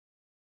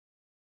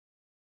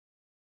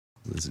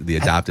the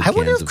adopted. I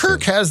wonder cans if of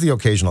Kirk soda. has the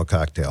occasional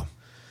cocktail.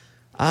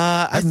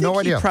 I have no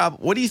idea.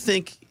 What do you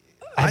think?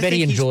 I bet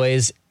he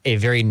enjoys a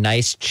very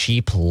nice,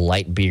 cheap,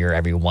 light beer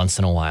every once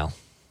in a while.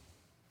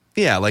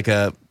 Yeah, like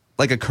a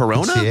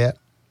Corona. See it?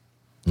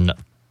 No,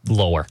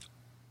 lower.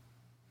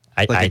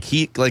 Like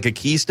a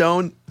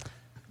Keystone.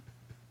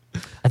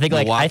 I think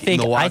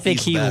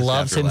Milwaukee's he best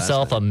loves after last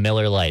himself night. a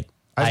Miller Lite.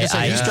 I was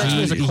gonna say, he strikes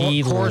me as a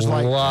He Coors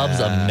Light. loves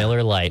a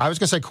Miller Lite. I was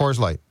going to say Coors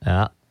Light.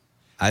 Yeah.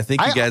 I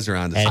think you guys are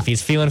on to And if something.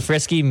 he's feeling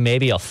frisky,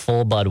 maybe a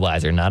full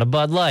Budweiser. Not a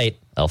Bud Light,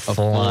 a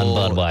full-on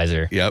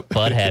Budweiser. Yep.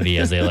 Bud Heavy,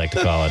 as they like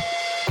to call it.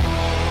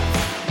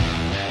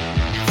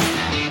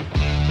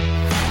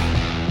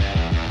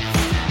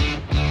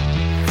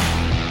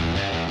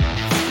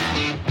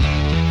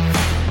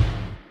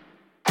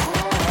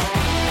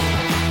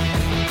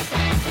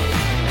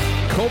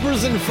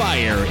 Cobras and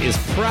Fire is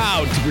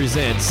proud to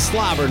present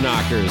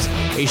Slobberknockers,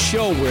 a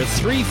show where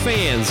three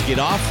fans get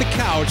off the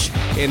couch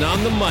and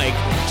on the mic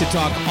to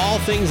talk all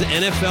things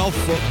NFL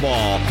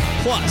football.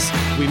 Plus,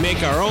 we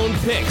make our own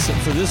picks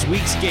for this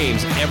week's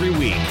games every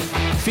week.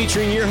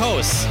 Featuring your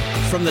hosts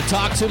from the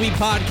Talk To Me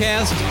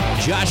podcast,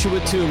 Joshua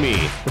Toomey,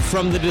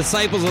 from the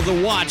Disciples of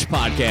the Watch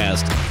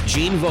podcast,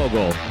 Gene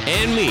Vogel,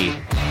 and me,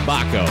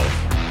 Baco.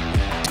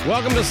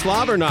 Welcome to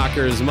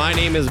Slobberknockers. My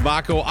name is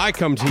Baco. I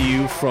come to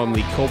you from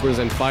the Cobras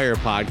and Fire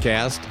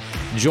podcast.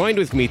 Joined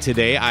with me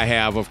today, I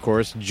have, of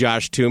course,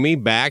 Josh Toomey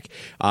back.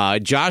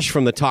 Josh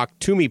from the Talk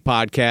To Me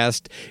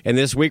podcast. And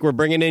this week we're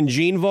bringing in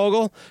Gene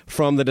Vogel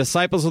from the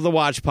Disciples of the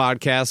Watch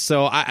podcast.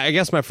 So I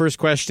guess my first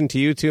question to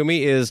you,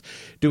 Toomey, is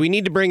do we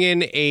need to bring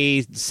in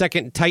a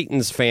second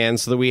Titans fan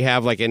so that we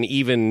have like an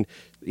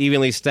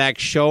evenly stacked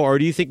show? Or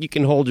do you think you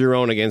can hold your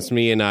own against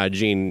me and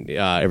Gene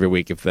every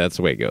week if that's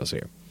the way it goes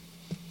here?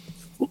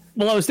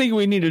 Well, I was thinking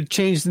we need to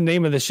change the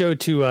name of the show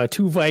to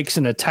Two Vikes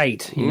and a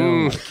Tight, you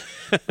know.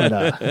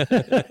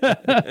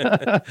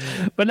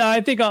 But no,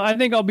 I think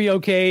I'll be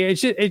okay.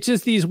 It's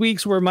just these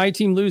weeks where my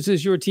team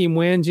loses, your team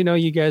wins. You know,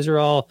 you guys are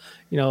all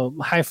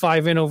high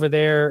fiving over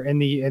there in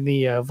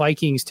the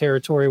Vikings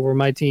territory where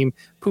my team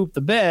pooped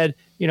the bed.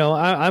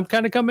 I'm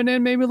kind of coming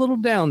in maybe a little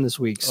down this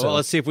week. So well,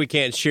 let's see if we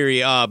can't cheer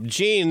you up,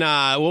 Gene.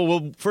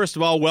 We'll first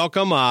of all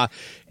welcome,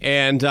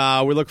 and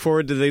we look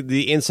forward to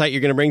the insight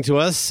you're going to bring to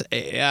us.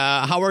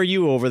 How are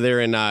you over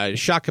there in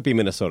Shakopee,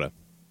 Minnesota?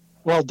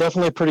 Well,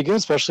 definitely pretty good,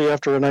 especially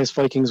after a nice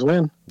Vikings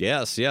win.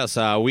 Yes.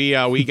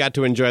 We got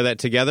to enjoy that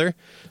together.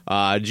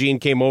 Gene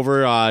came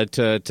over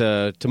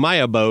to my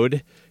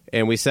abode,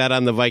 and we sat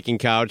on the Viking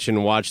couch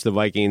and watched the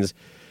Vikings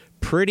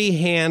pretty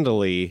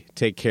handily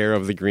take care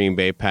of the Green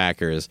Bay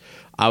Packers.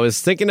 I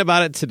was thinking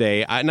about it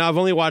today. Now, I've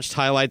only watched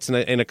highlights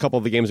in a couple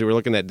of the games we were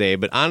looking at that day,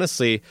 but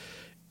honestly,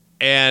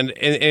 and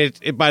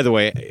it, by the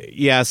way,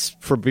 yes,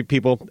 for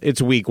people,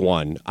 it's week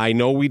one. I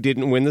know we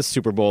didn't win the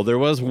Super Bowl. There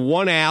was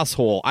one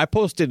asshole. I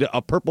posted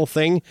a purple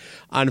thing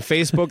on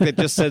Facebook that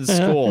just said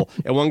school,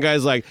 and one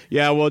guy's like,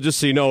 yeah, well, just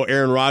so you know,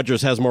 Aaron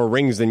Rodgers has more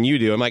rings than you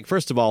do. I'm like,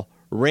 first of all,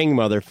 ring,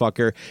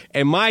 motherfucker.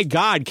 And my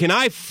God, can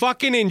I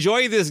fucking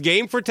enjoy this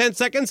game for 10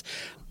 seconds?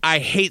 I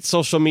hate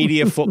social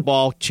media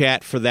football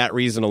chat for that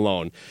reason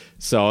alone.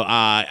 So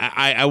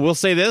I will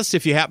say this.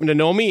 If you happen to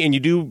know me and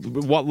you do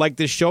like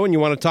this show and you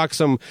want to talk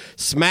some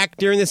smack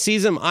during the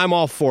season, I'm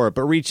all for it.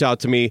 But reach out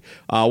to me.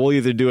 We'll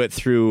either do it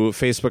through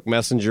Facebook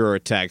Messenger or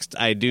text.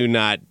 I do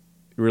not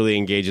really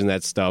engage in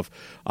that stuff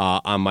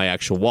on my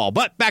actual wall.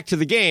 But back to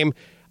the game.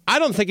 I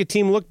don't think a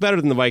team looked better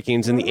than the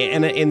Vikings in the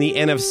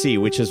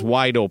NFC, which is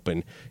wide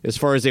open. As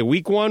far as a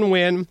week one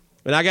win,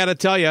 and I got to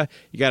tell you,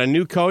 you got a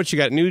new coach, you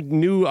got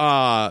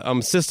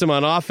new system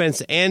on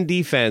offense and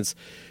defense.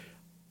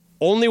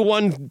 Only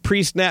one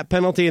pre-snap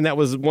penalty, and that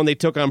was one they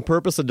took on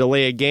purpose to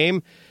delay a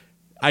game.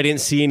 I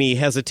didn't see any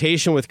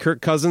hesitation with Kirk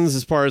Cousins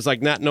as far as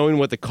like not knowing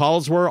what the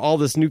calls were, all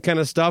this new kind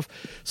of stuff.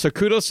 So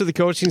kudos to the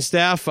coaching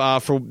staff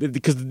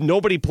because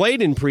nobody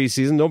played in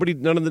preseason.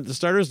 None of the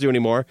starters do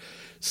anymore.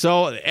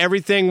 So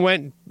everything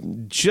went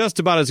just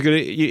about as good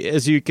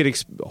as you could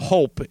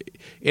hope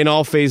in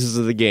all phases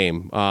of the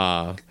game.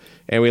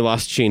 And we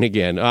lost Gene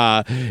again.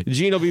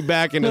 Gene will be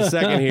back in a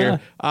second here.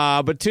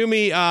 But to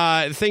me,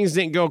 things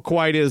didn't go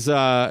quite as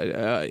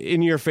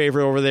in your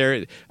favor over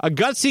there. A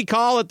gutsy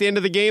call at the end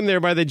of the game there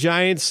by the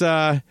Giants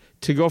to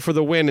go for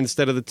the win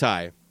instead of the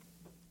tie.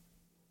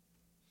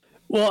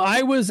 Well,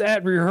 I was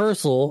at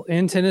rehearsal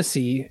in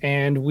Tennessee,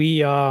 and we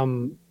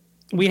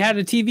had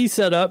a TV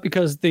set up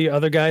because the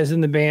other guys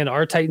in the band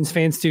are Titans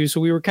fans too.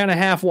 So we were kind of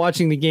half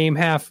watching the game,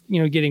 half,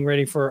 getting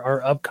ready for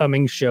our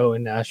upcoming show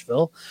in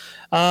Nashville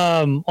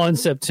on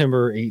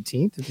September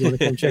 18th. If you want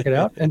to come check it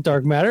out in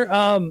Dark Matter.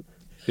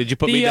 Did you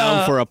put me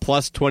down for a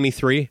plus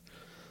 23?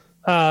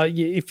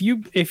 If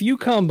you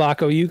come,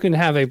 Baco, you can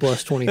have a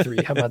plus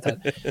 23. How about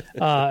that?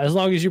 As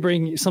long as you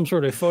bring some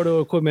sort of photo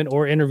equipment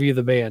or interview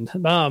the band.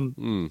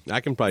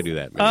 I can probably do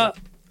that.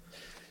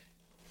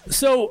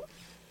 So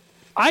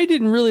I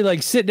didn't really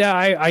sit down.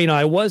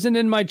 I wasn't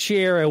in my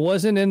chair. I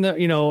wasn't in the,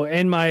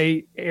 in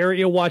my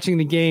area watching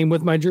the game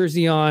with my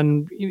jersey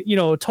on,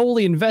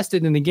 totally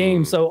invested in the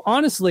game. So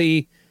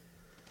honestly,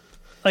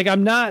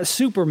 I'm not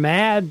super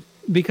mad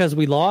because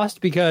we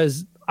lost,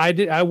 because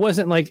I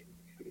wasn't like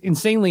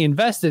insanely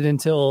invested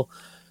until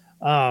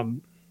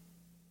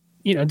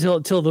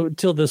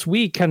till this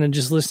week, kind of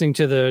just listening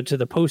to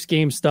the post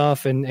game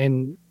stuff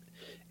and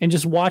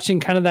just watching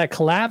kind of that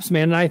collapse,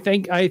 man. And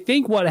I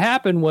think what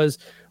happened was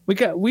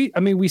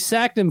we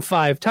sacked him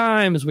 5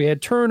 times. We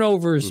had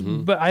turnovers,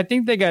 but I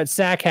think they got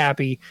sack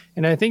happy,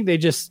 and I think they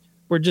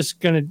were just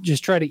gonna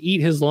try to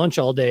eat his lunch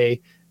all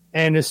day.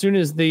 And as soon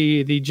as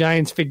the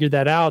Giants figured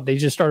that out, they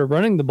just started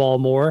running the ball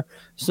more.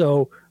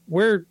 So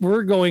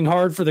we're going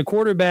hard for the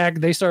quarterback.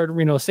 They started,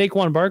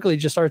 Saquon Barkley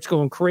just starts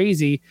going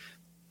crazy.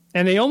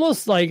 And they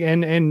almost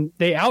and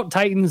they out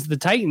Titans the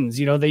Titans.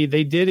 They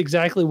did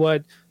exactly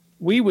what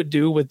we would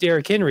do with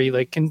Derrick Henry.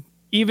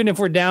 Even if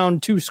we're down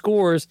 2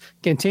 scores,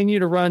 continue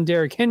to run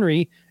Derrick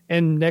Henry,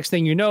 and next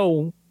thing you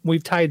know,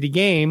 we've tied the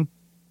game,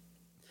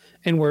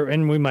 and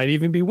we might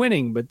even be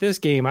winning. But this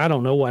game, I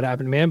don't know what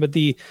happened, man. But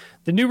the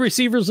new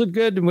receivers look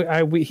good.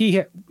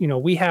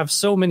 We have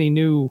so many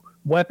new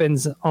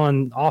weapons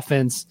on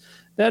offense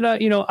that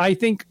I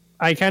think.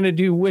 I kind of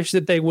do wish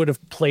that they would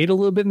have played a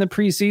little bit in the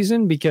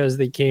preseason, because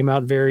they came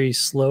out very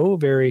slow,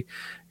 very,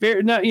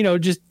 very not,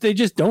 they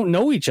just don't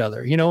know each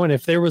other, and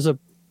if there was a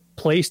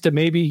place to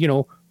maybe,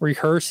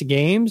 rehearse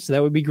games,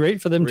 that would be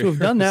great for them to have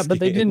done that,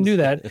 but they didn't do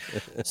that.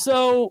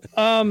 So,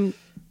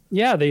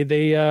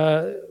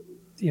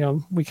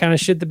 we kind of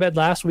shit the bed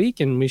last week,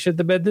 and we shit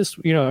the bed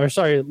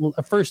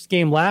first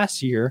game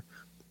last year.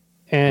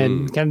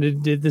 And kind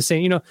of did the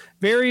same,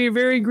 very,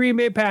 very Green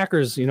Bay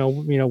Packers.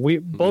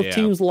 Both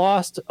teams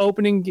lost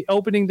opening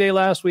day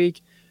last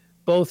week.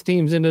 Both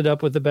teams ended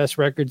up with the best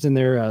records in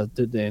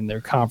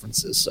their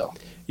conferences. So.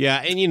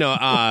 Yeah, and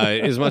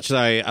as much as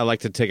I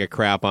like to take a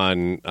crap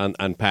on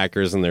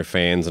Packers and their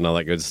fans and all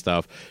that good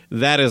stuff,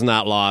 that is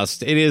not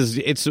lost.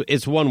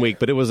 It's 1 week,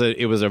 but it was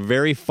a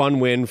very fun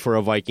win for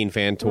a Viking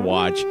fan to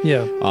watch.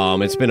 Yeah,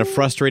 it's been a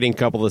frustrating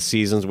couple of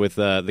seasons with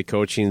the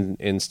coaching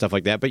and stuff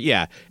like that. But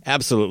yeah,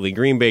 absolutely,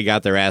 Green Bay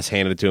got their ass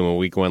handed to them in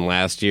week 1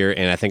 last year,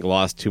 and I think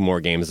lost 2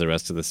 more games the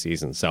rest of the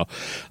season. So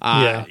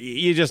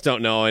you just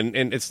don't know,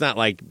 and it's not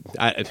like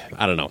I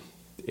don't know.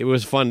 It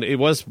was fun. It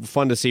was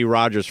fun to see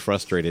Rodgers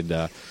frustrated.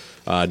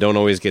 Don't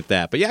always get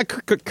that, but yeah,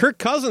 Kirk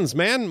Cousins,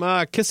 man,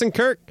 kissing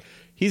Kirk.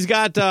 He's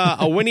got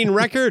a winning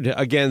record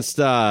against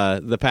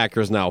the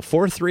Packers now,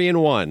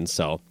 4-3-1.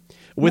 So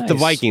with the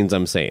Vikings,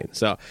 I'm saying.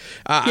 So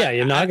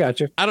I got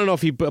you. I don't know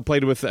if he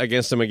played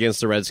against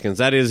the Redskins.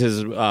 That is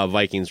his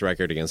Vikings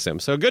record against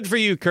him. So good for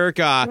you, Kirk.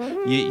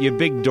 You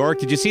big dork.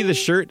 Did you see the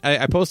shirt?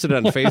 I posted it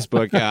on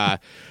Facebook.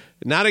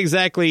 Not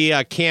exactly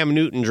Cam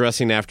Newton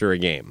dressing after a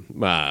game,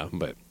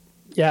 but.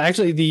 Yeah,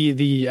 actually,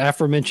 the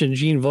aforementioned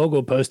Gene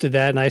Vogel posted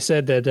that, and I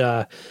said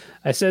that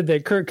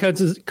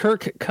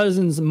Kirk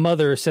Cousins'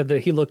 mother said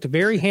that he looked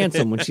very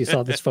handsome when she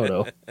saw this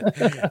photo.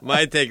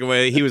 My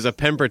takeaway: he was a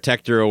pen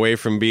protector away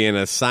from being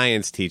a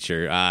science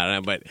teacher.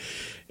 But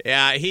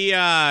yeah, he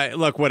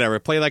look, whatever.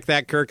 Play like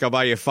that, Kirk. I'll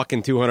buy you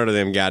fucking 200 of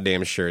them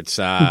goddamn shirts.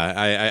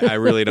 I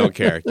really don't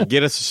care. You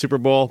get us a Super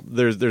Bowl,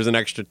 there's an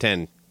extra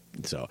 10.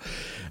 So,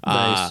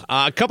 nice.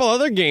 A couple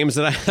other games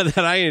that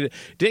I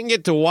didn't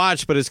get to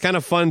watch, but it's kind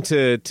of fun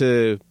to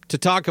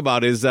talk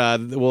about is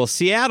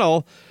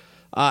Seattle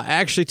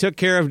actually took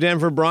care of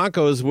Denver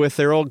Broncos with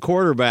their old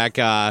quarterback.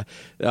 So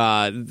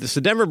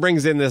Denver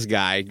brings in this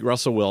guy,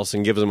 Russell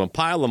Wilson, gives him a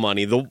pile of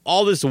money,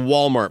 all this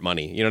Walmart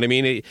money. You know what I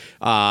mean?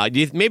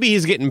 Maybe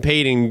he's getting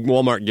paid in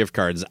Walmart gift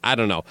cards. I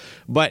don't know,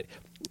 but.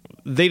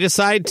 They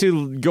decide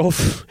to go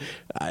for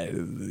they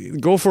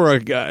let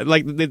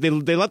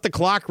the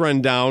clock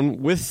run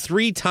down with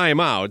 3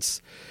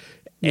 timeouts.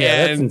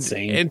 Yeah, that's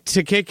insane. And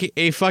to kick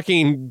a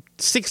fucking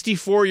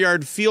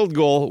 64-yard field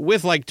goal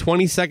with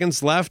 20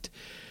 seconds left.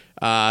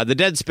 The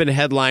Deadspin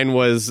headline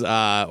was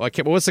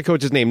what's the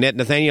coach's name?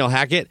 Nathaniel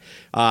Hackett.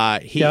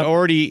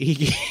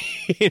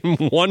 In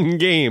 1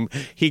 game,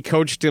 he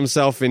coached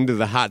himself into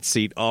the hot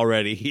seat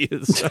already. He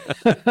is.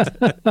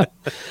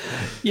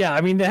 Yeah,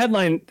 I mean, the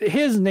headline,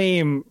 his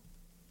name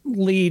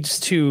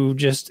leads to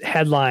just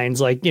headlines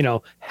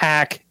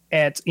hack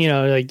at,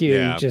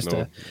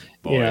 that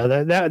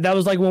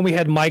was like when we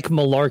had Mike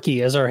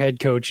Malarkey as our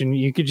head coach, and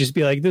you could just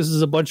be like, this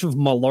is a bunch of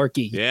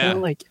malarkey. Yeah.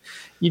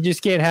 You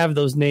just can't have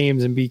those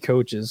names and be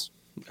coaches.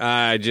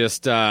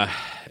 Clock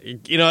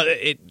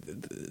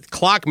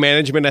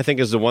management, I think,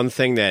 is the one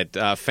thing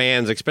that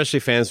fans, especially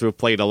fans who have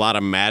played a lot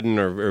of Madden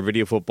or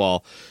video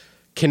football,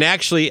 can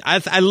actually.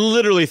 I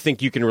literally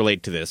think you can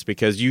relate to this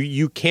because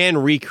you can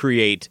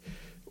recreate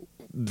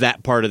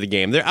that part of the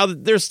game.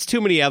 There's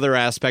too many other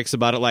aspects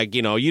about it,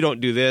 you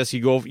don't do this,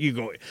 you go,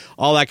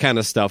 all that kind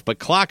of stuff. But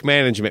clock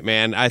management,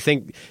 man, I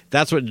think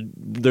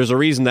there's a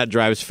reason that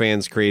drives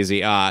fans crazy.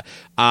 Todd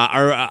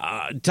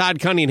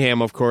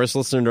Cunningham, of course,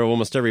 listening to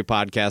almost every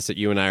podcast that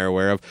you and I are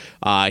aware of,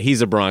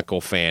 he's a Bronco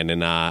fan,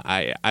 and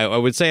I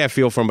would say I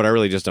feel for him, but I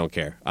really just don't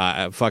care.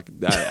 I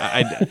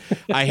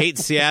hate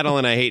Seattle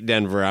and I hate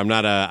Denver. I'm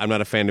not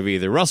a fan of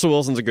either. Russell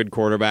Wilson's a good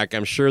quarterback.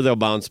 I'm sure they'll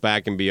bounce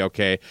back and be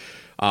okay.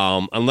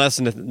 unless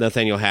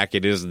Nathaniel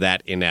Hackett is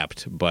that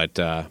inept. But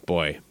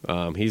boy,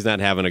 he's not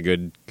having a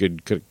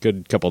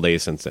good couple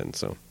days since then.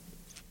 So.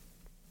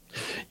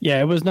 Yeah,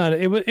 it was not.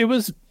 It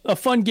was a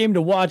fun game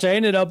to watch.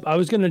 I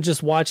was going to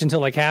just watch until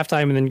like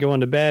halftime and then go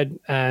into bed,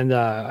 and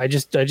I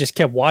just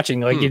kept watching.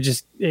 Like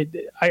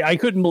I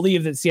couldn't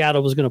believe that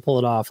Seattle was going to pull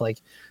it off. Like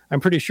I'm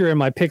pretty sure in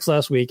my picks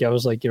last week, I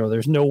was like,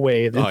 there's no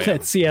way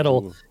that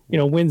Seattle,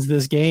 wins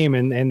this game,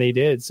 and they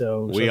did.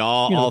 So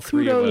all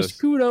three of us,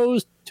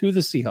 kudos to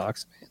the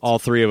Seahawks. All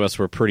three of us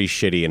were pretty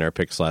shitty in our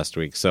picks last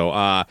week. So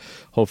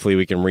hopefully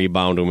we can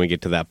rebound when we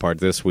get to that part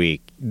this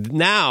week.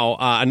 Now,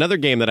 another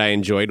game that I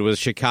enjoyed was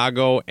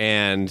Chicago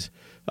and,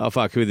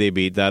 who they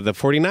beat? The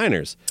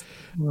 49ers.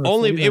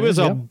 It was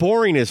a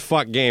boring as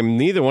fuck game.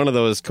 Neither one of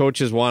those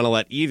coaches want to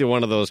let either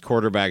one of those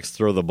quarterbacks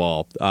throw the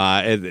ball.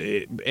 And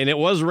it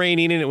was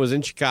raining and it was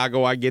in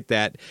Chicago. I get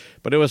that.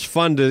 But it was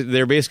fun.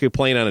 They're basically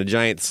playing on a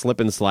giant slip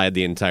and slide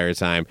the entire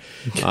time.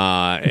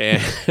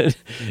 And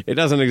it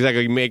doesn't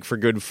exactly make for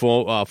good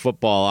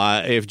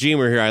football. If Gene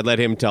were here, I'd let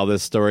him tell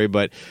this story.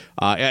 But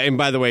and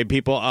by the way,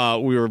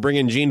 people, we were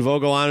bringing Gene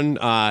Vogel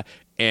on,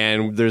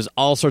 and there's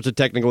all sorts of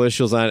technical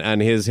issues on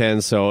his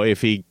end. So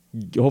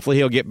hopefully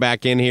he'll get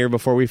back in here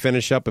before we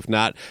finish up. If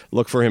not,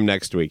 look for him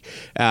next week.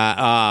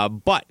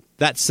 But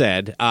that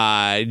said,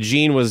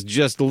 Gene was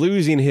just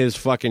losing his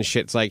fucking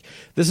shit. It's like,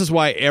 this is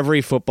why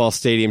every football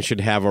stadium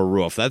should have a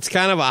roof. That's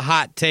kind of a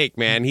hot take,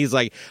 man. He's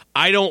like,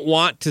 I don't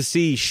want to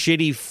see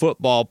shitty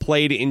football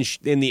played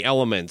in the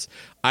elements.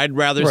 I'd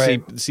rather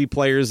see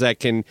players that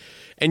can.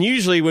 And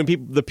usually when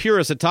the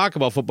purists that talk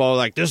about football are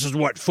like, this is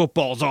what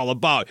football's all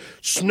about.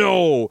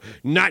 Snow,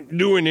 not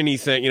doing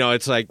anything.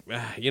 It's like,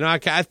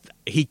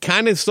 he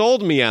kind of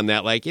sold me on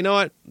that. Like, you know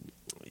what?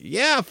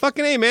 Yeah,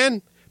 fucking A,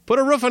 man. Put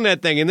a roof on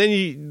that thing, and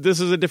then this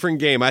is a different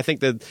game. I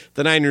think that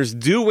the Niners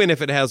do win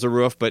if it has a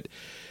roof, but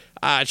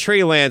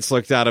Trey Lance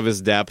looked out of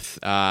his depth.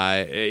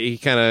 He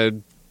kind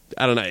of,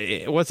 I don't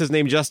know, what's his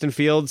name, Justin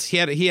Fields?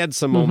 He had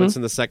some moments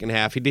in the second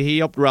half. He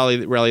helped rally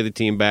the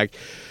team back.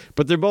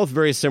 But they're both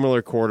very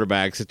similar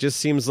quarterbacks. It just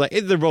seems like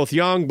they're both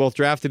young, both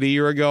drafted a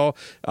year ago.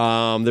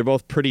 They're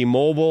both pretty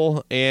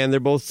mobile, and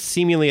they're both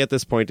seemingly at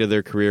this point of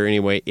their career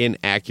anyway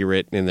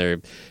inaccurate. And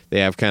they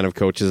have kind of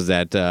coaches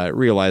that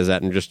realize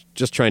that and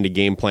just trying to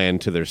game plan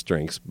to their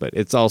strengths. But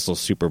it's also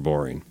super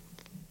boring.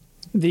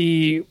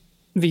 The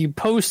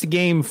post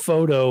game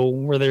photo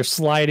where they're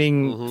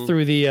sliding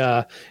through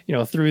the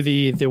through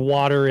the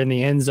water in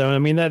the end zone. I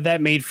mean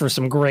that made for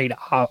some great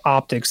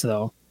optics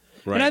though.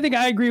 Right. And I think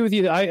I agree with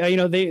you.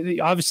 They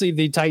obviously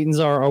the Titans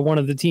are one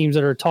of the teams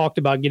that are talked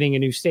about getting a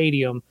new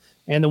stadium.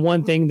 And the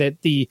one thing that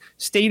the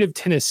state of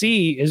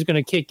Tennessee is going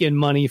to kick in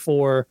money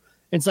for,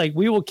 it's like,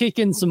 we will kick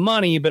in some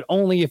money, but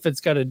only if it's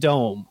got a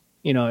dome,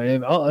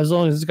 as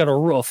long as it's got a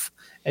roof,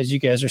 as you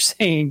guys are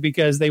saying,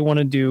 because they want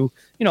to do,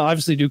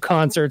 obviously do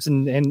concerts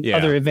and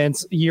other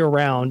events year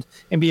round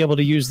and be able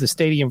to use the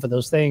stadium for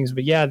those things.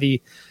 But yeah,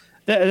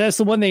 that's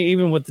the one thing,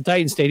 even with the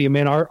Titan Stadium,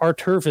 man, our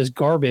turf is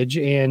garbage,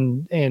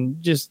 and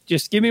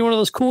just give me one of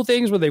those cool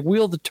things where they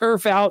wheel the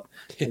turf out,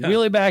 and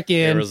wheel it back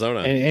in,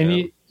 Arizona,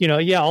 and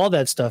all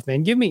that stuff,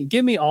 man. Give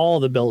me all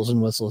the bells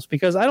and whistles,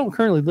 because I don't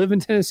currently live in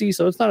Tennessee,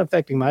 so it's not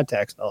affecting my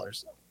tax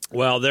dollars.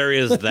 Well, there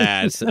is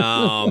that.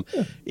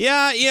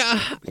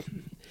 Yeah.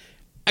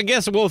 I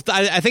guess. Well,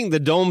 I think the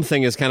dome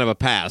thing is kind of a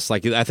pass.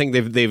 Like, I think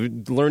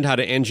they've learned how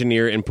to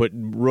engineer and put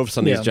roofs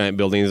on these giant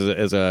buildings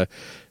as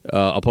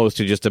opposed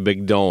to just a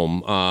big dome.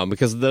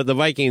 Because the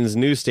Vikings'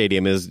 new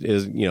stadium is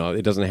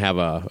it doesn't have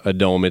a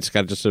dome. It's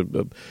got just a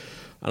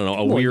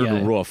weird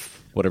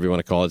roof, whatever you want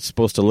to call it. It's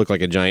supposed to look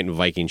like a giant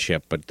Viking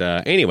ship, but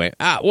anyway,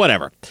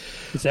 whatever.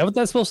 Is that what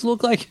that's supposed to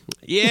look like?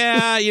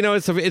 Yeah,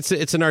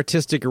 it's an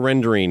artistic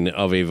rendering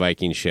of a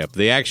Viking ship.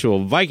 The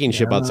actual Viking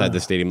ship outside the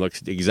stadium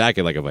looks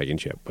exactly like a Viking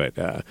ship. But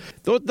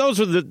those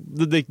were the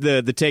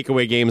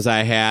takeaway games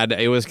I had.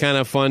 It was kind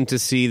of fun to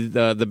see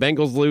the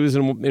Bengals lose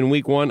in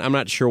week one. I'm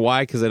not sure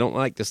why, because I don't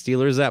like the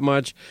Steelers that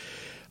much.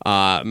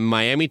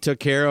 Miami took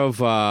care of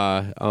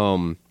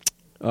New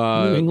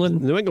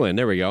England.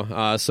 There we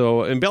go.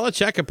 So, and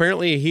Belichick,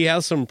 apparently he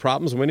has some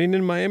problems winning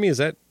in Miami. Is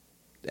that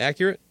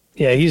accurate?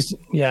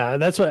 Yeah,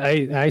 that's what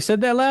I said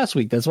that last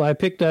week. That's why I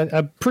picked.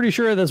 I'm pretty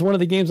sure that's one of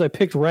the games I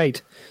picked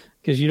right,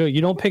 because you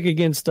don't pick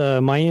against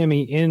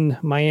Miami in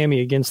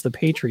Miami against the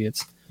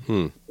Patriots.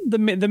 The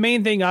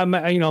main thing,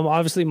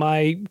 obviously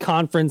my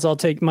conference. I'll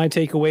take my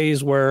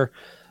takeaways where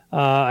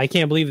I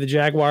can't believe the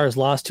Jaguars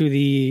lost to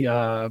the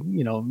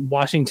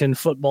Washington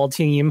football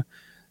team,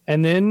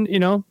 and then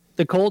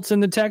the Colts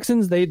and the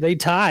Texans they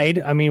tied.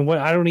 I mean,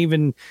 I don't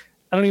even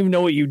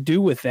know what you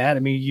do with that. I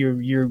mean,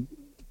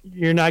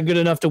 you're not good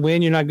enough to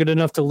win. You're not good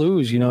enough to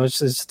lose. It's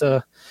just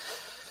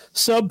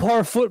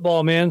subpar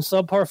football, man.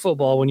 Subpar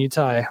football when you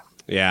tie.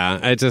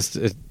 Yeah,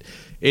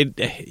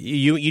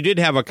 you did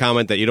have a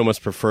comment that you'd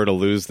almost prefer to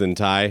lose than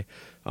tie.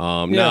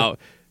 Now,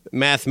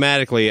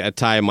 mathematically, a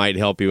tie might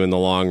help you in the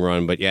long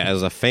run, but yeah,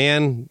 as a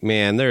fan,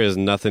 man, there is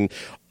nothing.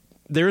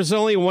 There's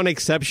only one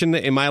exception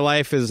in my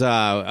life is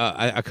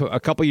a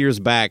couple years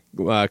back.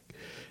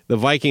 the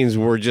Vikings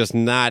were just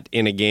not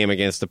in a game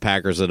against the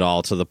Packers at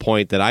all, to the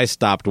point that I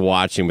stopped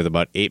watching with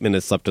about 8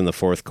 minutes left in the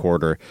fourth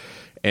quarter.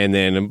 And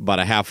then about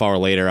a half hour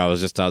later, I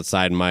was just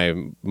outside.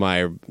 And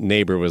my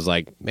neighbor was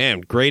like, "Man,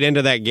 great end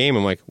of that game."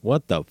 I'm like,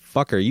 "What the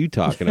fuck are you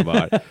talking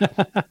about?"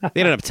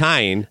 They ended up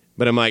tying,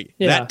 but I'm like,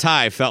 that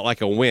tie felt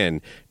like a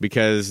win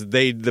because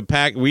we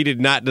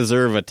did not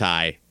deserve a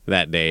tie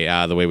that day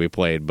the way we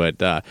played.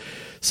 But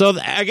so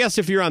I guess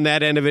if you're on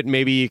that end of it,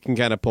 maybe you can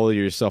kind of pull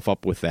yourself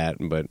up with that.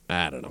 But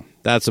I don't know.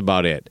 That's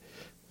about it.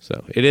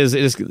 So it is.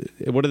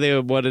 What did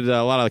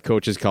a lot of the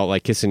coaches call it?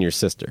 Like kissing your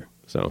sister.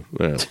 So.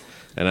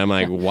 And I'm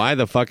like, why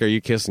the fuck are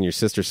you kissing your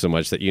sister so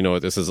much that you know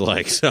what this is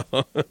like? So,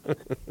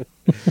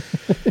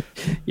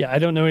 yeah, I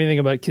don't know anything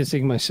about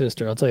kissing my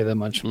sister. I'll tell you that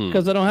much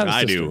because I don't have a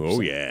sister. I do.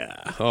 Oh,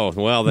 yeah. Oh,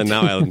 well, then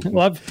now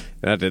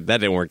that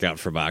didn't work out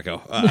for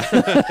Baco.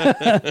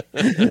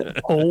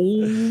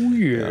 Oh,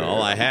 yeah.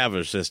 All I have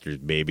is sisters,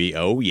 baby.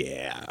 Oh,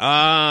 yeah.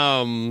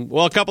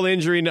 Well, a couple of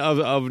injury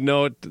of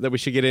note that we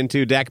should get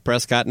into. Dak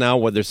Prescott now,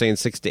 what they're saying,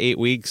 6 to 8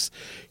 weeks.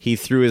 He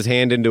threw his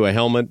hand into a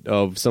helmet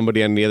of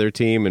somebody on the other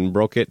team and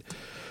broke it.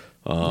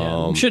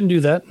 Shouldn't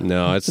do that.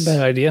 No, it's a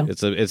bad idea.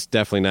 It's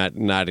definitely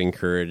not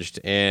encouraged.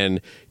 And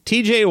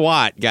TJ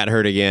Watt got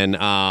hurt again.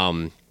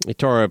 He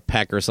tore a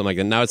pec or something like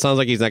that. Now it sounds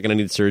like he's not going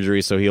to need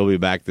surgery, so he'll be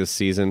back this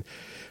season.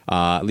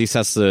 At least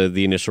that's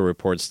the initial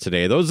reports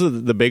today. Those are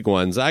the big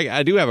ones.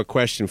 I do have a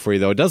question for you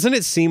though. Doesn't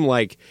it seem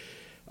like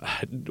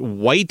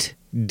white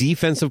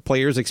defensive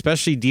players,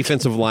 especially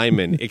defensive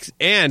linemen,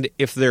 and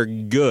if they're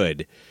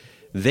good,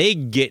 they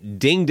get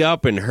dinged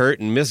up and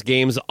hurt and miss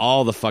games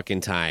all the fucking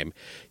time.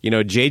 You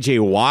know, J.J.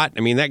 Watt,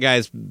 I mean, that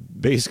guy's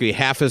basically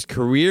half his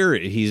career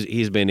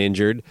he's been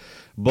injured.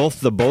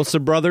 Both the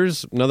Bosa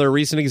brothers, another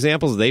recent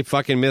examples, they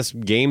fucking miss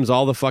games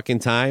all the fucking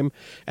time.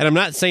 And I'm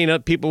not saying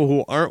that people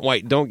who aren't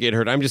white don't get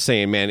hurt. I'm just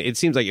saying, man, it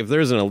seems like if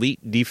there's an elite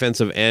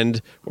defensive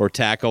end or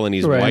tackle and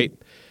he's white,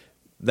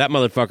 that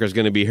motherfucker's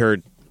going to be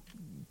hurt,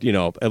 you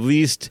know, at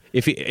least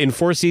if in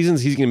 4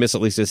 seasons, he's going to miss at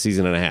least a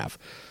season and a half.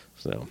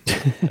 So,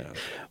 yeah.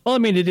 Well, I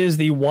mean, it is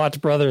the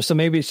Watt brothers, so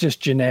maybe it's just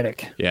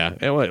genetic. Yeah.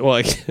 Well,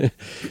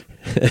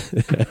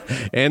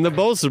 and the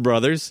Bosa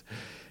brothers.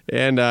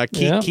 And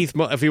Keith,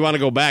 if you want to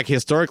go back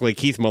historically,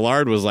 Keith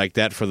Millard was like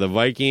that for the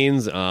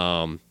Vikings. You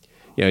know,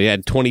 he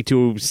had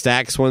 22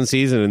 sacks one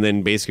season and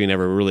then basically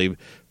never really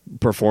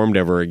performed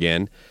ever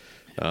again.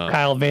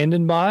 Kyle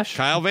Vanden Bosch.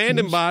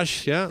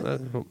 Yeah.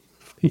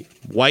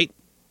 White.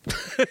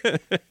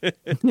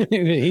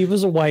 He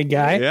was a white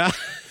guy. Yeah.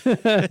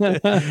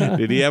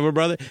 Did he have a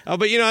brother? Oh,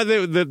 but you know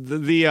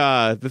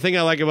the thing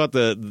I like about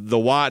the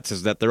Watts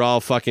is that they're all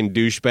fucking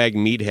douchebag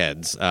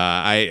meatheads.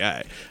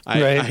 I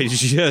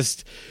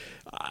just,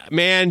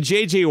 man,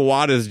 J.J.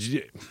 Watt is.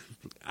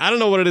 I don't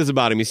know what it is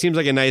about him. He seems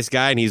like a nice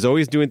guy, and he's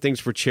always doing things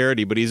for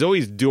charity, but he's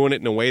always doing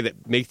it in a way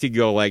that makes you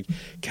go like,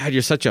 God,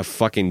 you're such a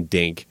fucking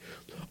dink.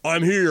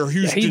 I'm here,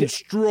 Houston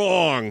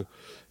strong.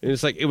 And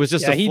it's like it was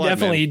just he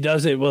definitely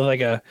does it with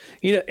like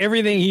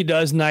everything he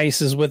does nice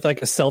is with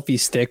like a selfie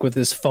stick with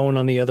his phone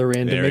on the other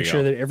end to make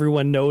sure that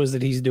everyone knows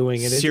that he's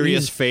doing it.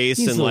 Serious face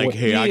and like,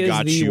 hey, I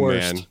got you,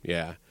 man.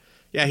 Yeah.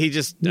 Yeah, he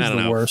just I don't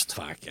know. Worst.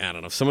 Fuck, I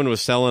don't know. If someone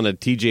was selling a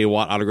TJ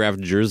Watt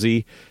autographed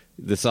jersey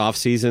this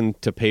offseason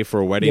to pay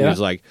for a wedding, he's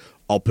like,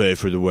 I'll pay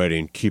for the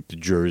wedding, keep the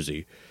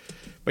jersey.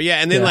 But yeah,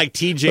 and then like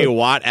T.J.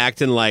 Watt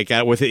acting like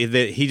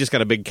he just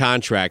got a big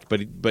contract,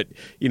 but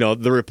you know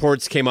the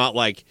reports came out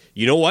like,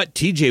 you know what,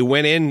 T.J.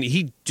 went in,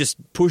 he just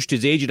pushed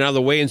his agent out of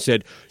the way and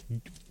said,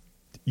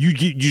 you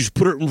just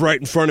put it right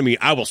in front of me,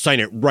 I will sign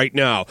it right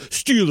now,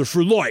 Steeler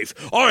for life,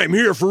 I'm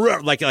here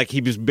forever. Like he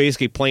was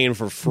basically playing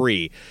for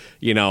free,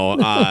 you know.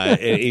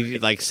 He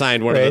like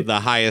signed one of the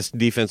highest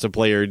defensive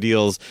player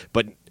deals,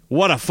 but.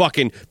 What a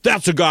fucking,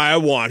 that's a guy I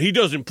want. He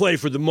doesn't play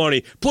for the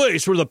money,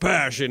 plays for the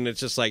passion. It's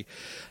just like,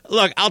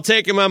 look, I'll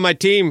take him on my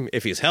team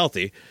if he's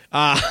healthy.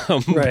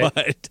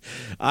 But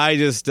I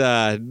just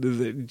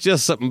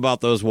something about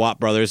those Watt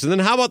brothers. And then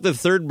how about the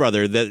third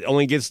brother that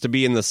only gets to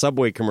be in the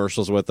Subway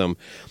commercials with them?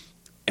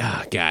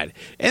 Oh, God.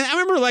 And I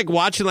remember like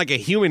watching like a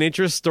human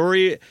interest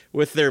story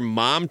with their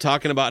mom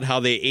talking about how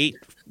they ate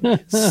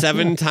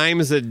 7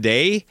 times a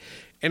day.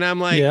 And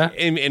I'm like,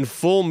 in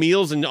full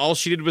meals, and all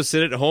she did was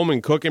sit at home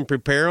and cook and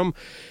prepare them.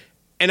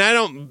 And I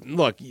don't,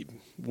 look,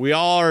 we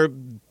all are,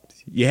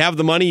 you have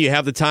the money, you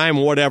have the time,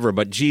 whatever.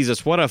 But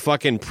Jesus, what a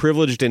fucking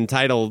privileged,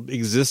 entitled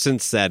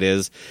existence that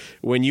is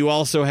when you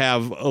also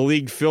have a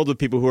league filled with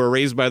people who are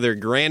raised by their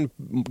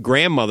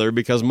grandmother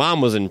because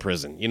mom was in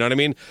prison. You know what I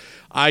mean?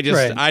 I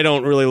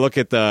don't really look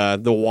at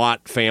the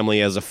Watt family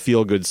as a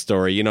feel-good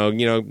story. You know,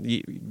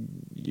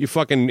 you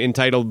fucking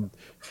entitled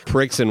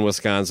pricks in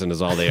Wisconsin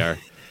is all they are.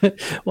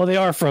 Well, they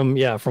are from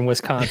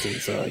Wisconsin,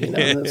 so you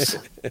know.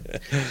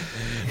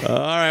 All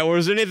right.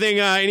 Was there anything,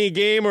 any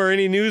game or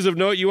any news of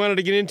note you wanted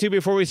to get into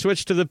before we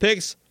switch to the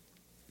picks?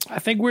 I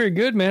think we're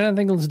good, man. I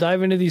think let's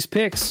dive into these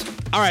picks.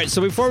 All right.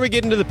 So before we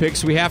get into the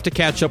picks, we have to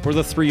catch up where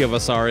the three of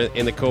us are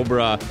in the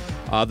Cobra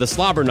the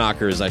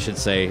Slobberknockers, I should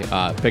say,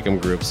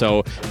 pick'em group.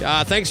 So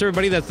thanks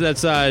everybody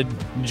that's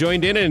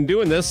joined in and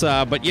doing this.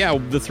 But yeah,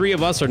 the three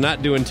of us are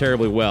not doing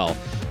terribly well.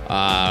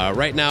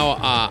 Right now,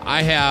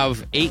 I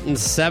have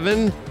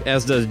 8-7,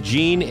 as does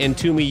Gene and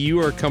Toomey.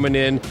 You are coming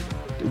in.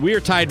 We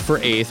are tied for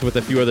 8th with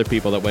a few other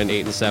people that went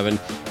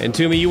 8-7. And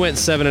Toomey, you went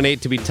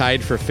 7-8 to be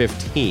tied for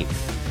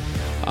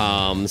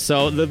 15th.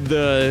 So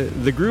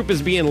the group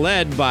is being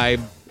led by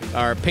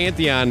our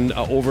Pantheon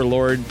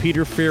overlord,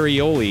 Peter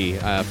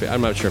Ferrioli.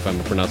 I'm not sure if I'm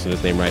pronouncing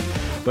his name right.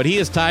 But he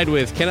is tied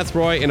with Kenneth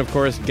Roy and, of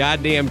course,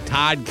 goddamn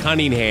Todd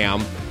Cunningham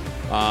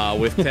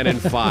with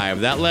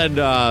 10-5. That led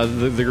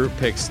the group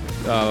picks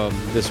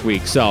this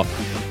week. So,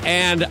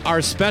 and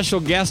our special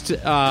guest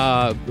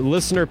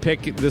listener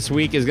pick this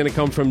week is going to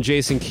come from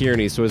Jason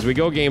Kearney. So as we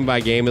go game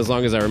by game, as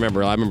long as I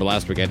remember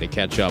last week I had to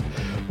catch up.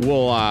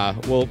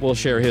 We'll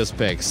share his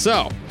picks.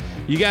 So,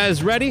 you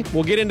guys ready?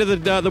 We'll get into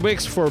the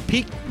picks for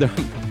peak.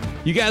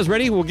 You guys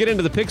ready? We'll get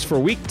into the picks for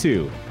week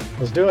 2.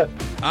 Let's do it.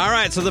 All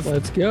right, so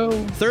let's go.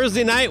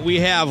 Thursday night,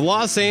 we have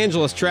Los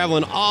Angeles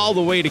traveling all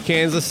the way to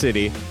Kansas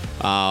City.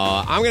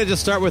 I'm going to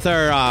just start with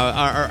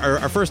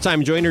our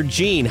first-time joiner,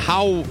 Gene.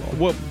 How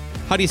do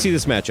you see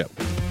this matchup?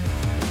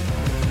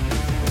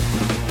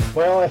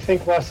 Well, I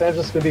think Los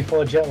Angeles is going to be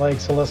full of jet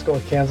lag, so let's go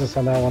with Kansas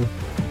on that one.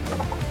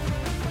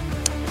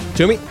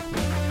 Toomey?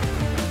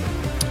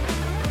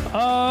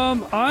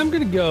 I'm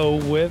going to go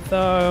with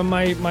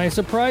my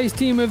surprise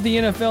team of the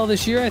NFL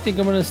this year. I think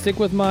I'm going to stick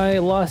with my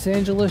Los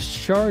Angeles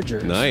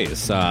Chargers. Nice.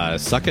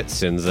 Suck it,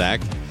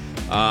 Sinzak.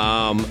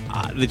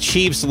 The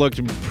Chiefs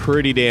looked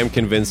pretty damn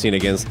convincing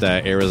against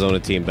the Arizona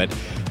team, but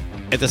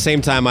at the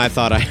same time, I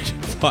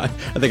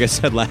think I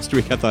said last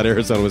week I thought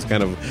Arizona was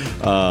kind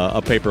of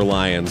a paper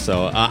lion.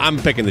 So I'm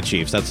picking the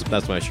Chiefs.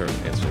 That's my short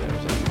answer there. So.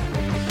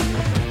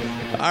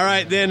 All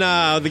right, then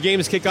the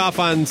games kick off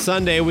on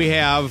Sunday. We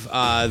have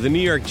the New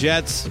York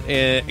Jets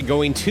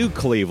going to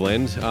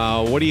Cleveland.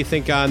 What do you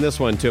think on this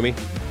one, Toomey?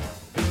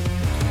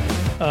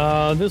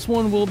 This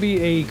one will be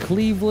a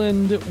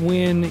Cleveland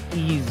win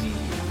easy.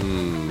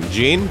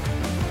 Gene?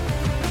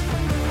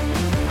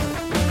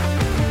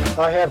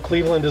 I have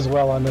Cleveland as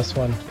well on this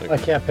one. Okay. I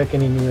can't pick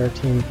any New York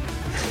team.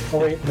 Oh,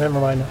 wait, never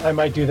mind. I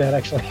might do that,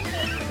 actually.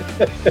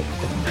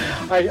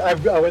 I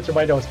went through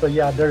my notes, but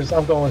yeah,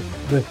 I'm going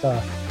with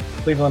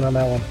Cleveland on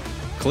that one.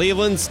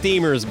 Cleveland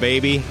Steamers,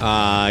 baby.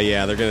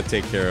 Yeah, they're going to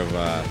take care of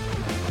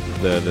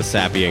the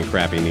sappy and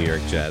crappy New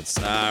York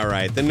Jets. All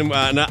right, then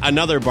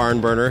another barn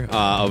burner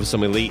of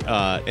some elite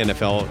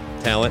NFL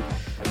talent.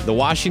 The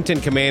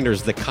Washington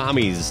Commanders, the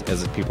Commies,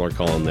 as people are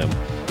calling them,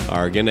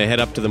 are going to head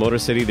up to the Motor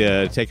City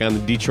to take on the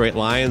Detroit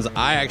Lions.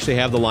 I actually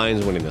have the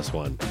Lions winning this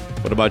one.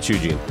 What about you,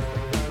 Gene?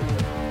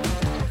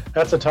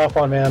 That's a tough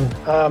one, man.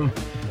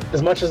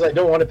 As much as I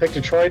don't want to pick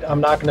Detroit,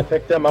 I'm not going to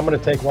pick them. I'm going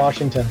to take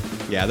Washington.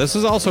 Yeah, this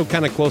is also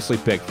kind of closely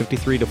picked,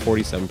 53 to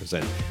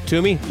 47%.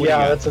 Toomey?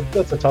 Yeah,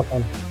 that's a tough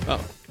one. Oh.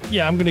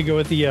 Yeah, I'm going to go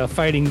with the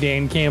Fighting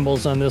Dan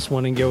Campbells on this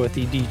one and go with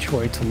the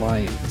Detroit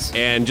Lions.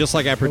 And just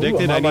like I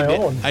predicted,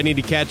 I need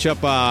to catch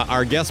up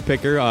our guest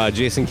picker,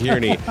 Jason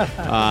Kearney.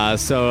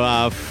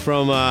 So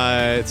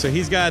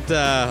he's got,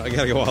 I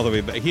got to go all the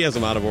way back. He has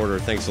them out of order.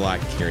 Thanks a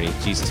lot, Kearney.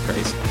 Jesus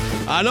Christ.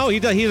 No, he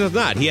does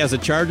not. He has the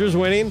Chargers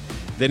winning.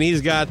 Then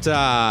he's got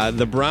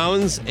the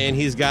Browns, and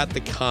he's got the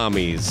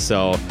Commies.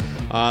 So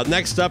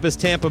next up is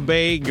Tampa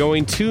Bay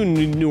going to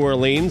New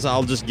Orleans.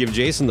 I'll just give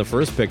Jason the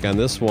first pick on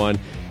this one.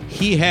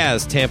 He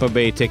has Tampa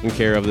Bay taking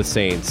care of the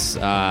Saints.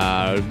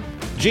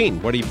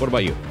 Gene, what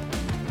about you?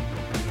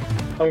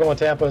 I'm going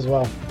Tampa as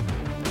well.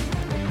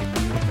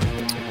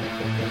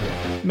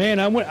 Man,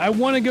 I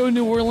want to go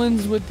New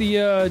Orleans with the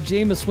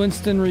Jameis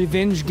Winston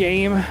revenge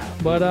game,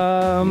 but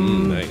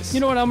nice.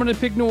 You know what? I'm going to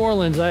pick New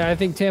Orleans. I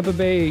think Tampa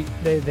Bay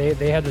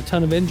they had a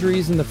ton of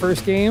injuries in the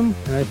first game,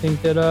 and I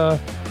think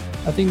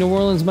New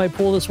Orleans might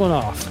pull this one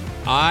off.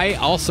 I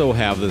also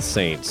have the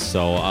Saints.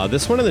 So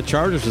this one and the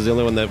Chargers is the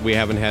only one that we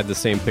haven't had the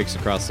same picks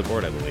across the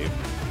board, I believe.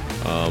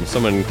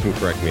 Someone can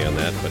correct me on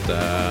that.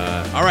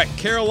 But all right,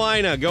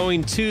 Carolina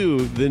going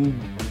to the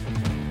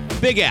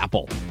Big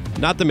Apple,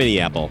 not the Mini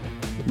Apple,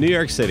 New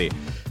York City,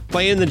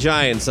 playing the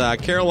Giants.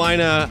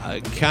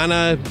 Carolina kind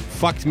of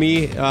fucked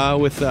me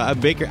with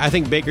Baker. I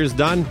think Baker's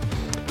done.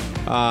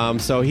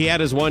 So he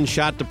had his one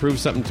shot to prove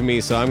something to me.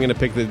 So I'm going to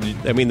pick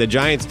the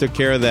Giants took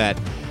care of that.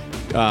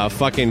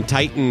 Fucking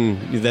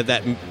Titan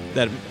that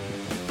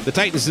the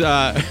Titans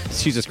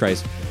Jesus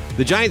Christ,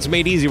 the Giants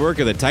made easy work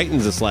of the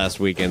Titans this last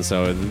weekend,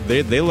 so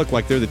they look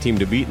like they're the team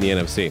to beat in the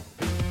NFC.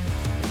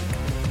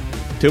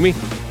 Toomey?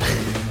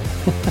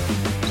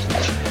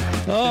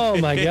 Oh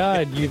my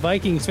God, you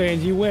Vikings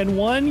fans, you win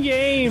one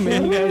game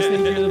and you guys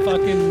think you're the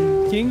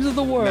fucking kings of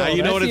the world. Now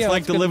you know what it's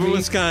like to live in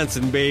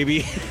Wisconsin,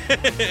 baby.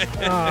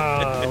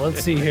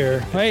 Let's see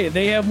here. Hey,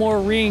 they have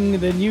more ring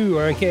than you,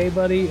 okay,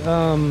 buddy?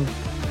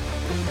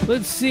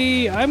 Let's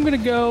see. I'm going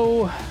to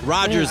go...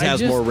 Rodgers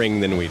has more ring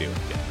than we do.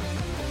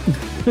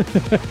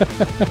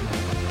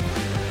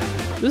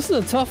 This is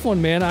a tough one,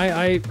 man.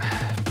 I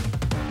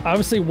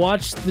obviously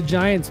watched the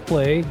Giants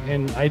play,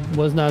 and I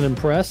was not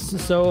impressed.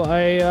 So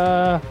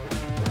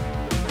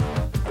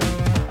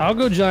I'll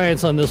go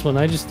Giants on this one.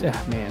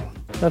 Man,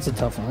 that's a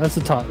tough one. That's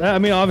a tough. I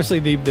mean, obviously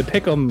the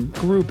Pick'em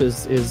group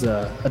is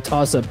a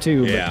toss up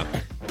too. Yeah.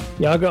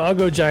 Yeah, I'll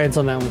go Giants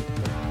on that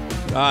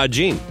one.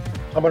 Gene.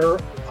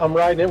 I'm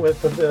riding it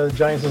with the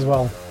Giants as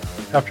well.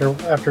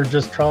 After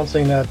just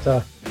trouncing that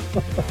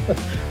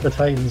the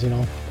Titans,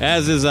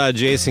 As is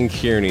Jason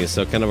Kearney,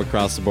 so kind of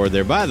across the board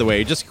there. By the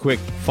way, just a quick,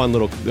 fun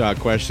little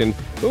question.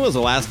 When was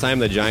the last time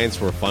the Giants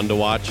were fun to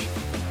watch?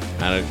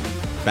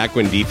 Back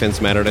when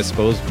defense mattered, I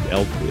suppose.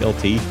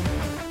 LT.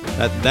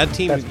 That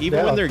team,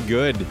 when they're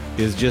good,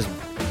 is just...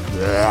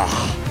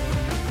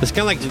 It's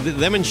kind of like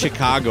them in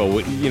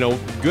Chicago.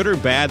 Good or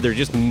bad, they're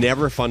just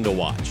never fun to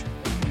watch.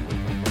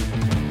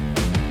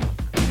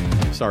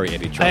 Sorry,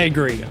 Eddie. I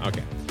agree. Yeah,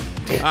 okay.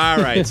 All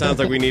right. Sounds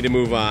like we need to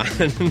move on.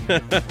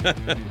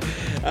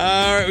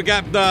 All right. We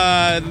got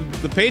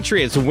the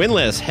Patriots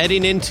winless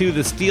heading into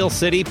the Steel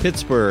City,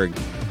 Pittsburgh.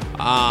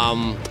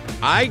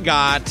 I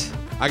got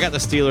the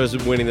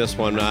Steelers winning this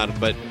one,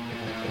 but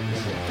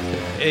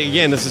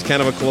again, this is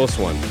kind of a close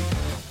one.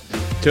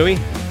 Toomey?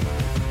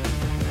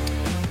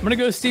 I'm going to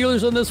go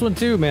Steelers on this one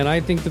too, man. I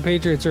think the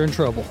Patriots are in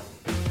trouble.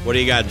 What do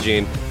you got,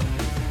 Gene?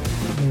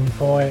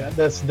 Boy,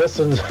 this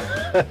is...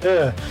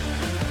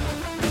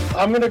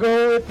 I'm going to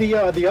go with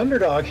the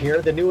underdog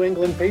here, the New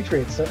England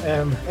Patriots,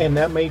 and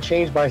that may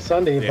change by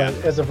Sunday. Yeah.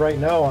 But as of right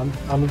now,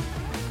 I'm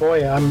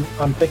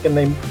thinking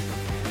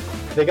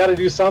they got to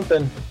do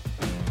something.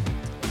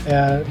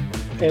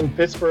 And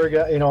Pittsburgh,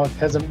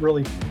 hasn't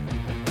really.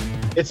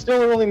 It's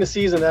still early in the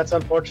season. That's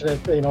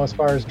unfortunate, as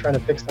far as trying to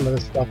fix some of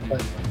this stuff.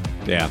 But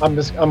yeah, I'm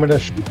going to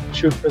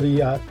shoot for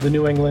the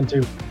New England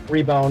to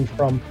rebound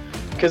from,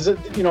 because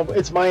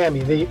it's Miami.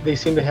 They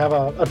seem to have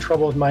a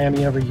trouble with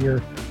Miami every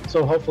year.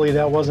 So hopefully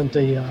that wasn't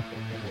a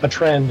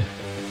trend.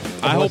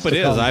 I hope it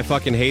is. I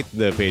fucking hate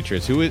the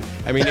Patriots. Who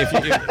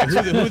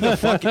the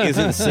fuck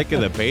isn't sick of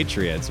the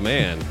Patriots,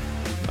 man?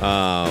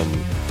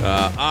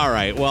 All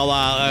right.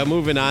 Well,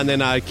 moving on.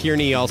 Then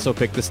Kearney also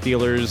picked the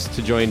Steelers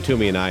to join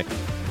Toomey and I.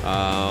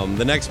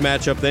 The next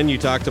matchup. Then you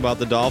talked about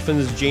the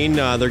Dolphins, Gene.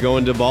 They're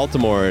going to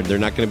Baltimore. They're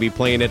not going to be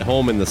playing at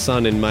home in the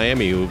sun in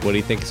Miami. What do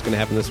you think is going to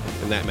happen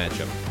in that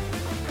matchup?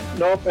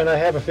 Nope, and I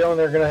have a feeling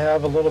they're going to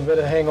have a little bit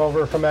of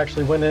hangover from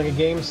actually winning a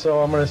game, so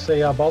I'm going to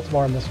say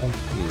Baltimore on this one.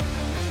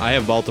 I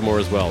have Baltimore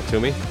as well.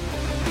 Toomey?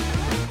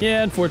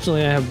 Yeah,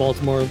 unfortunately, I have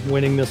Baltimore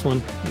winning this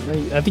one.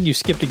 I think you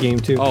skipped a game,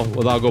 too. Oh,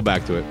 well, I'll go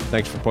back to it.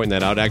 Thanks for pointing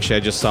that out. Actually,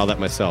 I just saw that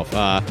myself.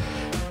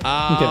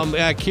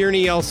 Okay.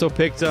 Kearney also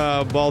picked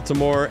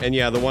Baltimore, and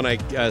the one I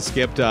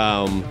skipped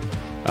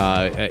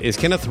is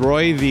Kenneth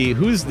Roy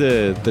who's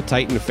the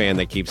Titan fan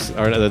that keeps,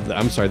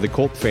 the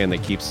Colt fan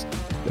that keeps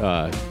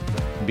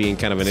being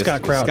kind of an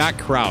Scott Crouch. Scott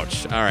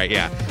Crouch. All right,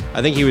 yeah.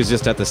 I think he was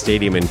just at the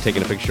stadium and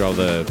taking a picture of all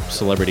the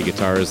celebrity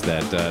guitars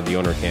that the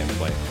owner can't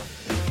play.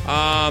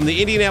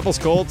 The Indianapolis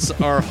Colts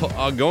are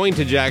going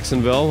to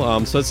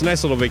Jacksonville, so it's a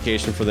nice little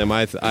vacation for them.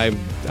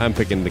 I'm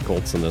picking the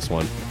Colts in this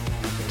one.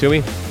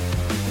 Toomey?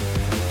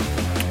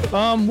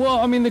 Well,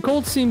 I mean, the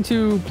Colts seem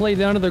to play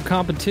down to their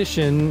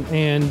competition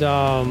and, they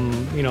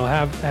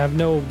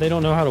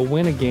don't know how to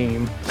win a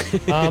game.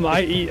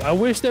 I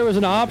wish there was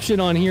an option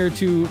on here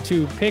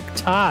to pick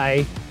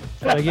tie,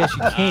 but I guess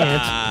you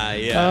can't.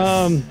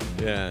 Yes.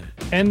 Yeah.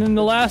 And then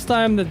the last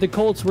time that the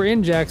Colts were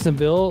in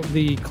Jacksonville,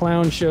 the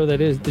clown show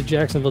that is the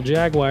Jacksonville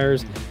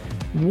Jaguars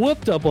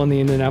whooped up on the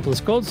Indianapolis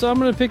Colts. So I'm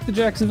going to pick the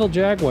Jacksonville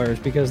Jaguars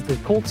because the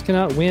Colts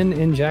cannot win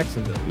in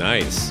Jacksonville.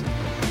 Nice.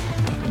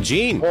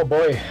 Gene. Oh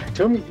boy,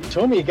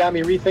 Toomey got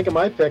me rethinking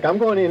my pick. I'm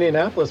going to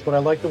Indianapolis, but I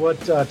like what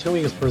Toomey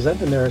is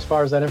presenting there as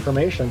far as that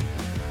information.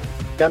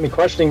 Got me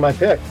questioning my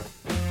pick.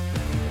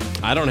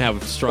 I don't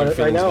have strong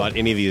feelings about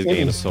any of these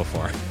games so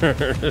far.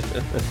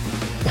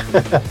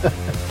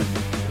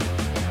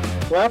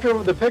 Well, after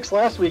the picks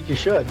last week, you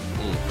should.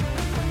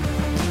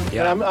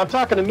 Yeah, and I'm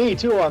talking to me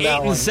too on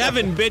that one.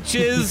 8-7,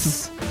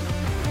 bitches.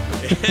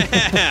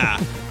 Yeah,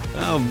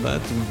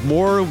 that's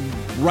more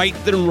right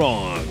than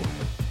wrong.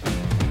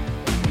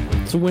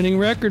 It's a winning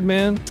record,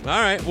 man. All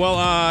right. Well,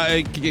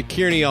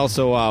 Kearney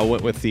also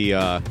went with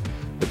the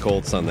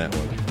Colts on that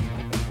one.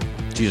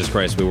 Jesus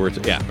Christ, we were.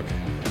 Okay.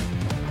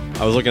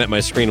 I was looking at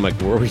my screen. I'm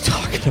like, were we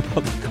talking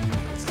about the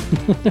Colts?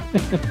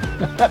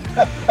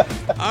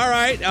 All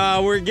right.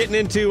 We're getting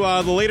into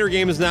the later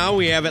games now.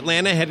 We have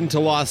Atlanta heading to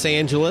Los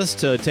Angeles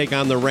to take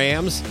on the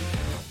Rams.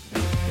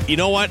 You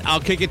know what? I'll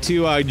kick it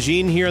to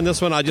Gene here on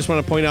this one. I just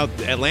want to point out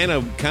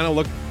Atlanta kind of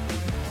looked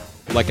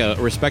like a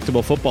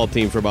respectable football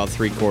team for about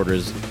 3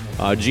 quarters.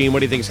 Gene, what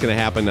do you think is going to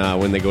happen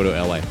when they go to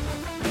L.A.?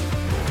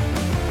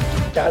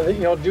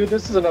 Yeah, dude,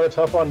 this is another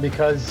tough one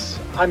because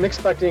I'm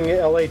expecting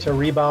L.A. to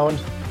rebound,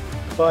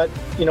 but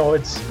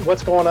it's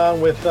what's going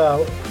on with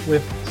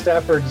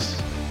Stafford's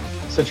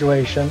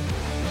situation.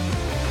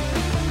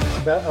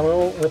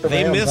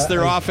 They missed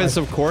their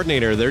offensive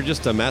coordinator. They're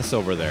just a mess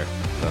over there.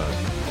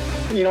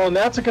 And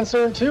that's a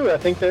concern too. I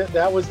think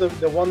that was the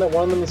one that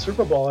won them the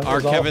Super Bowl. Our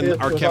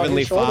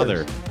Kevinly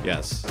father.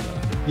 Yes.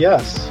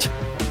 Yes.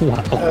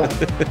 Wow.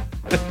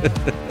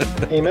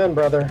 Amen,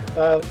 brother.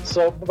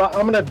 So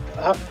I'm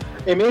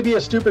It may be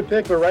a stupid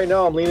pick, but right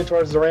now I'm leaning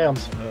towards the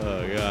Rams.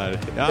 Oh,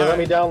 God. They let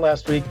me down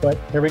last week, but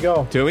here we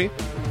go. Toomey?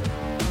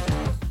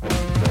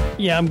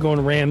 Yeah, I'm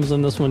going Rams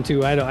on this one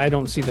too. I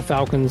don't see the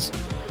Falcons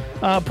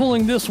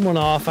pulling this one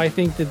off. I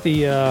think that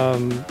the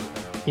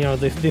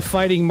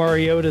fighting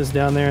Mariotas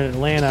down there in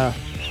Atlanta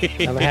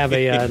have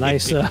a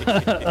nice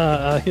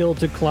a hill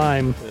to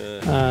climb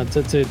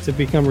to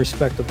become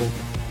respectable.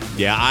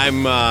 Yeah,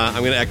 I'm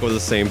going to echo the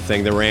same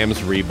thing. The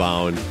Rams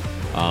rebound,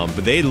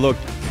 but they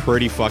looked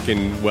pretty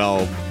fucking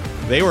well.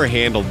 They were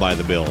handled by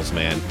the Bills,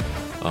 man.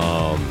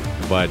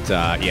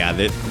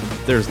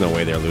 There's no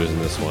way they're losing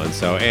this one.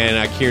 So,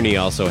 and Kearney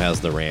also has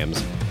the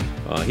Rams.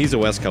 He's a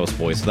West Coast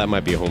boy, so that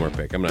might be a homer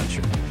pick. I'm not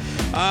sure.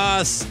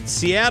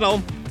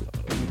 Seattle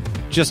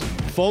just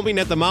foaming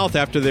at the mouth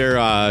after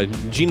their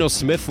Geno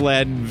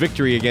Smith-led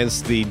victory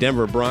against the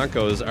Denver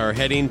Broncos are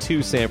heading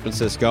to San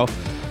Francisco.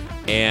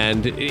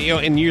 And,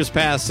 in years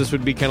past, this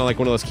would be kind of like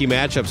one of those key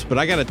matchups. But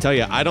I got to tell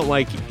you, I don't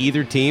like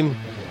either team,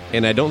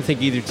 and I don't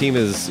think either team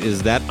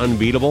is that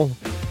unbeatable.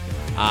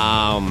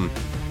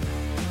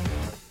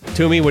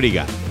 Toomey, what do you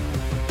got?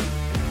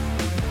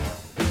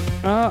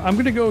 I'm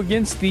going to go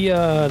against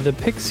the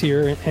picks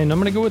here, and I'm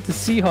going to go with the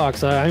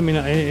Seahawks.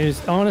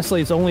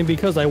 Honestly, it's only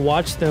because I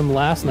watched them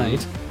last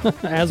night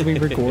as we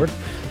record.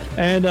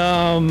 And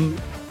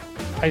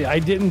I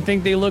didn't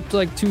think they looked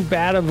like too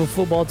bad of a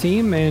football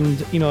team. And,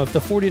 if the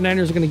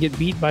 49ers are going to get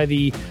beat by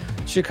the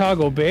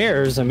Chicago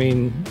Bears,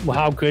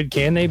 how good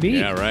can they be?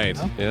 Yeah, right.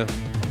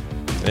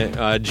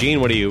 Yeah. Gene,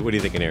 what are you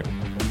thinking here?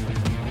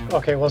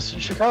 Okay, well,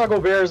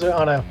 Chicago Bears are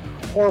on a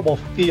horrible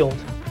field.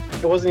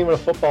 It wasn't even a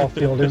football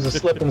field. It was a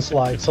slip and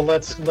slide. So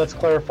let's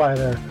clarify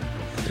there.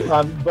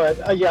 I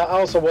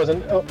also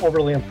wasn't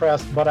overly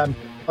impressed. But I'm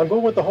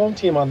going with the home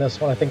team on this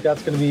one. I think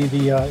that's going to be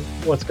the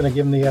what's going to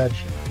give them the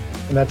edge,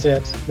 and that's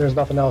it. There's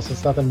nothing else.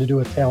 It's nothing to do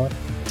with talent.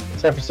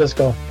 San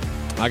Francisco.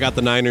 I got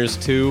the Niners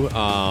too.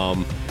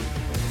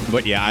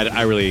 But yeah,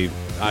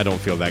 I don't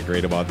feel that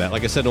great about that.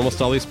 Like I said,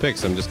 almost all these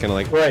picks, I'm just kind of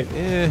like, right.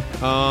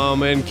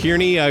 And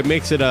Kearney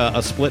makes it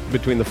a split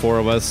between the four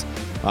of us.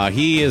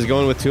 He is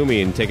going with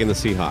Toomey and taking the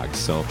Seahawks.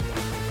 So,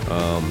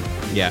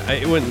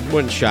 it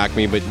wouldn't shock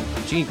me. But,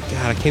 God,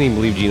 I can't even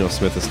believe Geno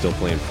Smith is still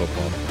playing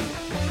football.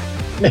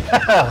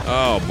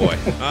 Oh, boy.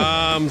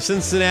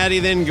 Cincinnati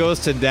then goes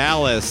to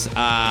Dallas.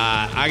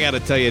 I got to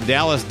tell you,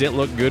 Dallas didn't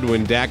look good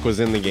when Dak was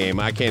in the game.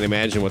 I can't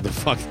imagine what the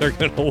fuck they're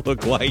going to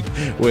look like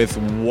with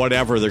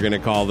whatever they're going to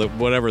call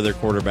whatever their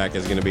quarterback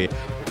is going to be.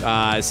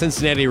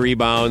 Cincinnati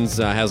rebounds,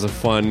 has a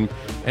fun,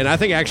 and I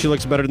think actually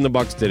looks better than the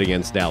Bucs did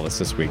against Dallas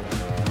this week.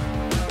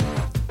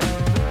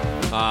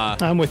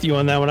 I'm with you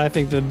on that one. I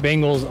think the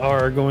Bengals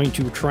are going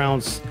to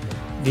trounce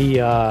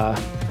the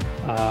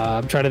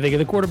I'm trying to think of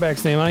the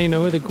quarterback's name. I don't even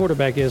know who the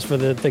quarterback is for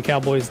the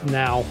Cowboys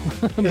now.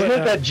 Isn't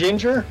it that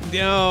Ginger?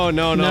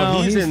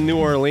 No. He's in New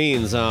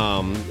Orleans.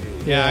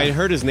 Yeah, I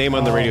heard his name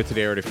on the radio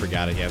today. I already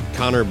forgot it. Yeah,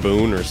 Connor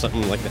Boone or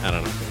something like that. I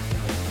don't know.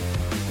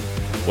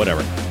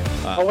 Whatever.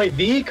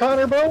 The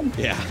Connor Boone?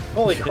 Yeah.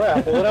 Holy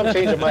crap. Well, then I'm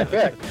changing my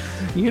pick.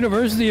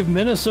 University of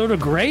Minnesota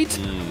great?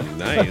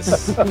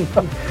 Nice.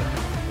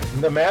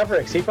 The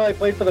Mavericks. He probably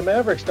played for the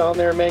Mavericks down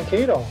there in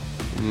Mankato.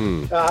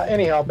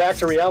 Anyhow, back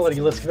to reality.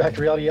 Let's get back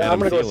to reality. I'm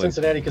going to go with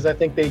Cincinnati because I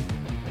think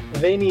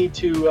they need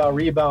to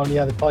rebound.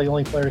 Yeah, they're probably the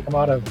only player to come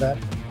out of that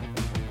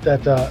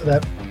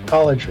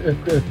college.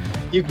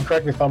 You can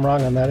correct me if I'm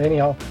wrong on that.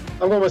 Anyhow,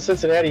 I'm going with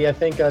Cincinnati. I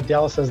think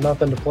Dallas has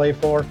nothing to play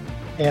for,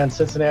 and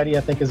Cincinnati,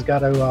 I think, has got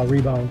to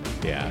rebound.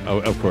 Yeah,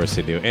 of course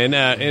they do, and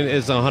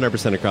it's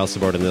 100% across the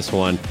board in this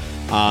one.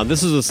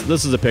 This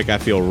is a pick I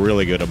feel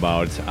really good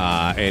about,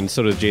 and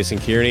so does Jason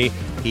Kearney.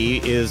 He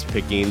is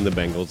picking the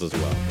Bengals as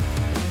well.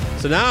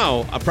 So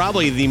now,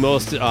 probably the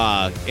most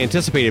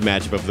anticipated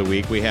matchup of the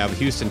week, we have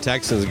Houston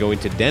Texans going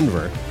to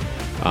Denver,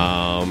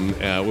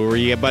 where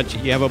you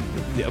have a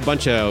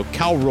bunch of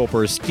cow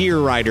ropers, steer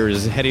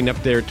riders heading up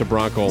there to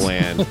Bronco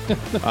Land.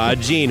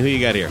 Gene, who you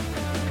got here?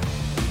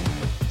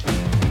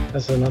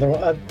 That's another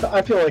one.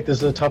 I feel like this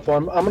is a tough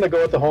one. I'm going to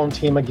go with the home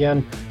team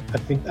again. I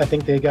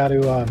think they got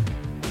to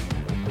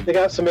they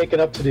got some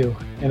making up to do,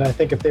 and I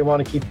think if they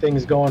want to keep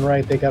things going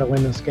right, they got to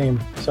win this game.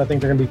 So I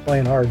think they're going to be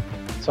playing hard.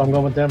 So I'm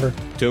going with Denver.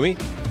 Toomey?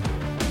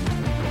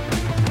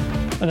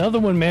 Another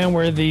one, man,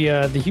 where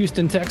the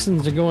Houston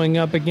Texans are going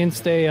up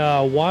against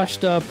a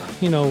washed-up,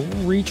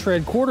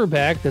 retread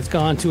quarterback that's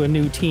gone to a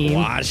new team.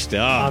 Washed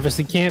up.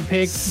 Obviously can't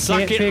pick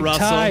Russell.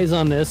 ties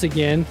on this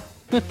again.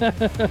 I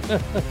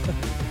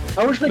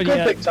wish we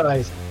could pick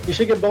ties. You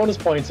should get bonus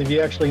points if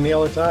you actually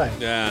nail a tie.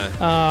 Yeah.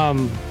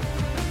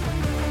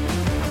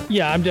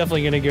 Yeah, I'm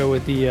definitely going to go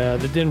with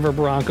the Denver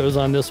Broncos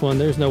on this one.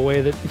 There's no way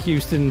that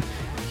Houston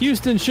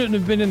shouldn't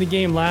have been in the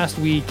game last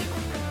week,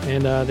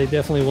 and they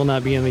definitely will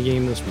not be in the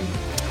game this week.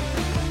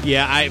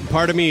 Yeah,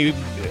 part of me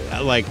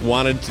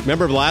wanted to,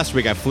 remember last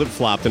week I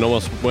flip-flopped and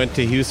almost went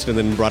to Houston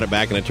and then brought it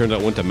back, and it turned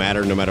out it wouldn't have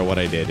mattered no matter what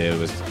I did. It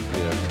was,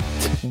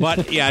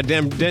 But yeah,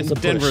 Denver's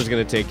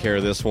going to take care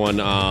of this one,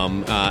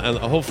 and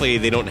hopefully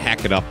they don't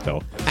hack it up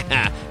though.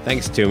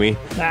 Thanks, Toomey.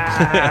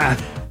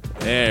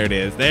 There it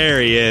is. There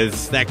he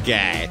is. That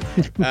guy.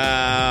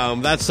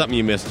 That's something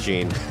you missed,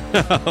 Gene.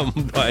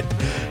 But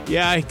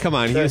yeah, come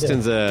on.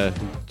 Houston's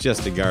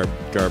just a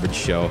garbage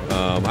show.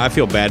 I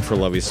feel bad for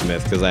Lovie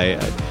Smith because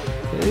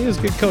he was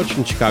a good coach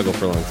in Chicago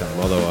for a long time,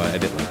 although I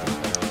didn't like him.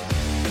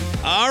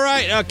 All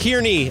right,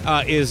 Kearney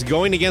is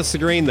going against the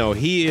grain, though.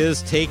 He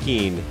is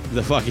taking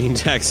the fucking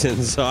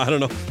Texans. So I don't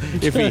know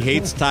if he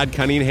hates Todd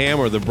Cunningham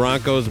or the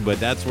Broncos, but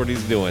that's what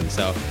he's doing.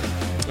 So,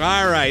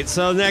 all right.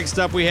 So next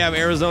up, we have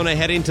Arizona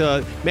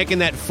making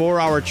that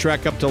 4-hour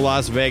trek up to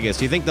Las Vegas.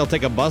 Do you think they'll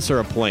take a bus or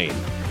a plane?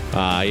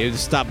 You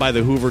stop by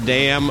the Hoover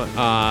Dam,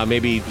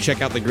 maybe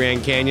check out the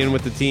Grand Canyon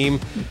with the team,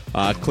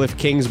 Cliff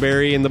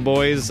Kingsbury and the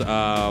boys.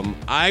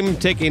 I'm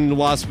taking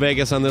Las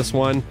Vegas on this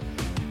one.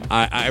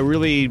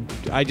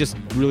 I just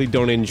really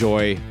don't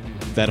enjoy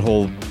that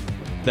whole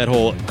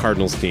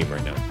Cardinals team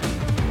right now.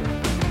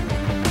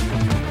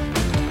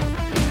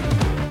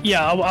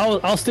 Yeah,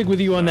 I'll stick with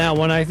you on that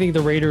one. I think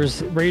the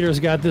Raiders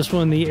got this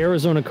one. The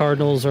Arizona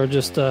Cardinals are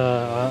just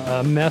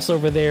a mess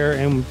over there,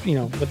 and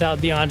without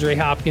DeAndre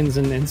Hopkins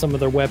and some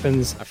of their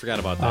weapons, I forgot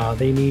about that.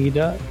 They need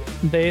I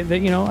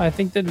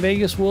think that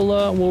Vegas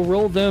will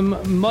roll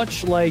them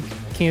much like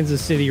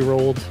Kansas City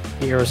rolled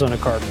the Arizona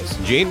Cardinals.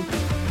 Gene?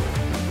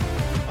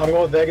 I'm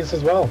going with Vegas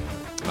as well.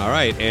 All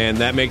right, and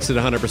that makes it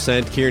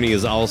 100%. Kearney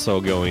is also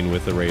going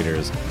with the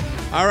Raiders.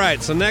 All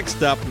right, so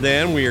next up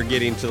then, we are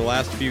getting to the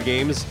last few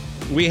games.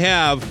 We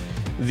have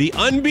the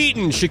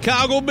unbeaten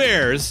Chicago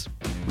Bears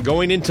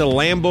going into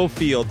Lambeau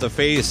Field to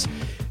face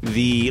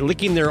the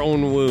licking their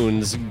own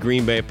wounds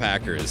Green Bay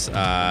Packers.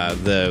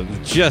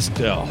 Just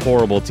a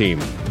horrible team,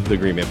 the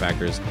Green Bay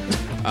Packers.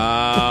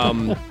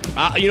 I'm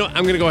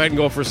going to go ahead and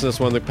go first in this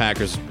one, the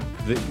Packers.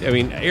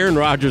 Aaron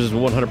Rodgers is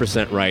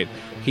 100% right.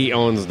 He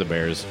owns the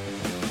Bears.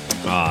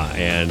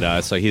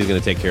 So he's going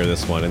to take care of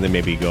this one and then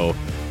maybe go,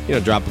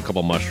 drop a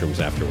couple mushrooms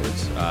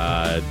afterwards.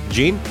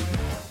 Gene?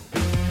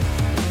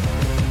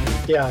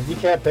 Yeah, you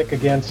can't pick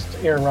against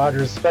Aaron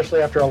Rodgers,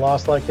 especially after a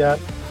loss like that.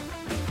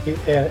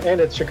 And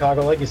it's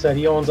Chicago, like you said.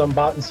 He owns them,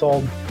 bought and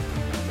sold,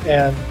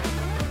 and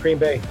Green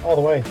Bay all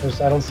the way.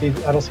 I don't see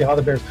how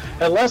the Bears,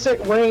 unless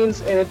it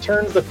rains and it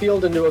turns the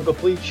field into a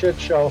complete shit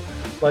show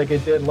like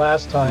it did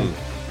last time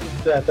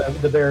that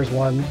the Bears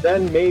won.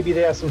 Then maybe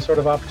they have some sort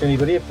of opportunity.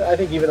 But I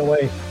think even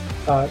away,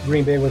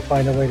 Green Bay would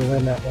find a way to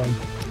win that one.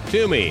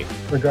 To me,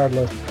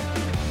 regardless.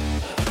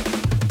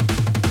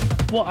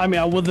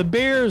 Well, the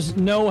Bears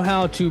know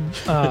how to,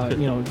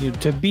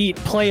 to beat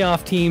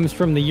playoff teams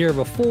from the year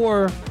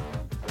before.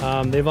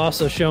 They've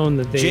also shown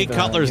that Jay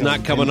Cutler's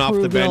not coming off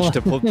the bench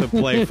to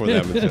play for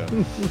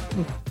them.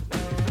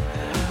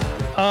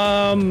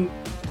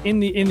 In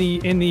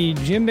the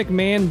Jim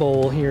McMahon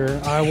Bowl here,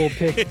 I will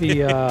pick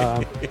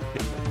the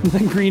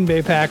Green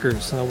Bay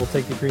Packers. I will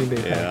take the Green Bay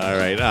Packers. Yeah, all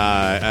right.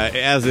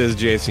 As is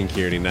Jason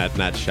Kearney.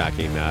 Not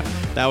shocking.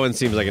 That one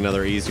seems like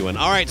another easy one.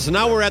 All right, so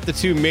now we're at the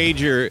two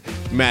major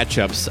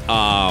matchups.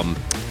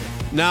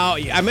 Now,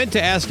 I meant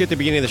to ask you at the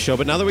beginning of the show,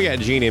 but now that we got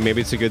Jeannie,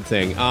 maybe it's a good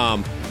thing.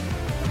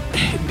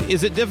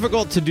 Is it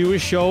difficult to do a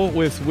show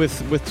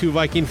with two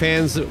Viking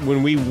fans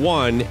when we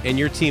won and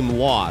your team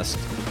lost?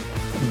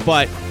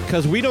 But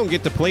because we don't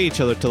get to play each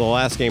other till the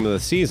last game of the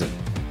season.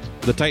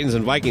 The Titans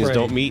and Vikings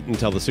don't meet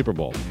until the Super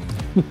Bowl.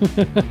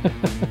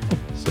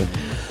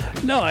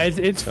 No,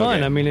 it's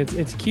fun. Okay.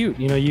 It's cute.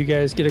 You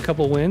guys get a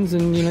couple wins,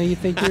 and you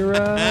think you're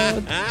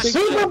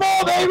Super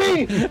Bowl,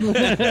 baby.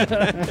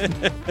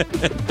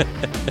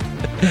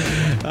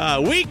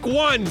 Week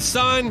 1,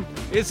 son.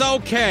 It's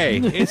okay.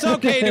 It's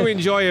okay to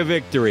enjoy a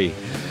victory.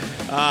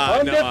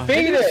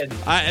 Undefeated.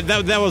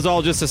 No. That was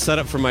all just a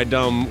setup for my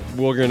dumb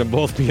we're going to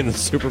both be in the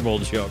Super Bowl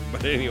joke.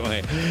 But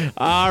anyway.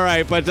 All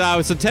right.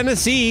 But so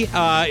Tennessee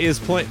is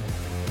playing.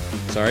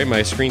 Sorry,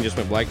 my screen just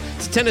went blank.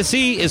 So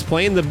Tennessee is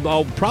playing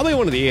probably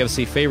one of the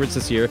AFC favorites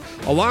this year,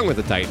 along with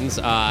the Titans.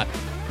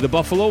 The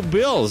Buffalo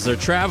Bills. They're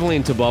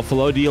traveling to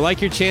Buffalo. Do you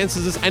like your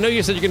chances? I know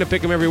you said you're going to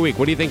pick them every week.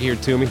 What do you think here,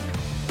 Toomey?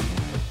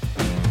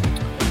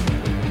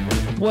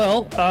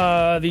 Well,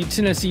 the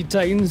Tennessee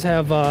Titans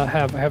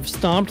have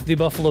stomped the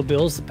Buffalo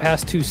Bills the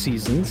past 2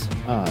 seasons.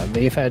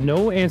 They've had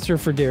no answer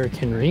for Derrick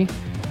Henry.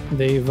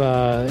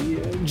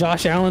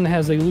 Josh Allen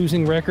has a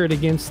losing record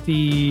against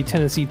the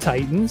Tennessee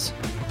Titans.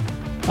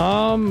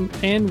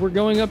 And we're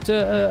going up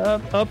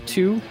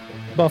to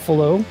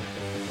Buffalo,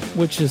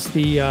 which is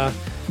the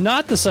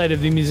not the site of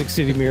the Music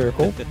City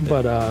Miracle,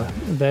 but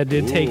that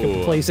did take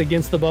place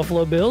against the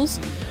Buffalo Bills.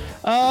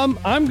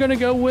 I'm going to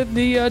go with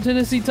the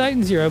Tennessee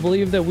Titans here. I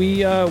believe that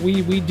we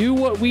do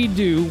what we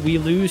do. We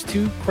lose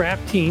to crap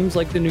teams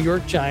like the New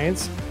York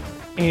Giants,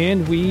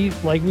 and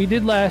like we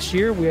did last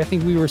year. I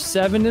think we were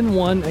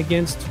 7-1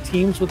 against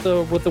teams with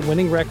a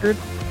winning record,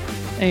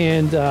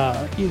 and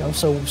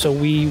so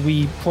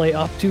we play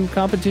up to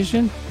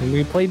competition and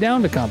we play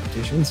down to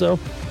competition. So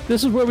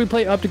this is where we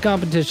play up to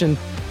competition,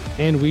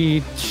 and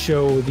we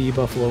show the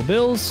Buffalo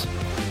Bills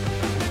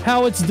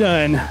how it's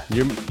done.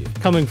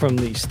 Coming from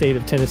the state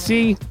of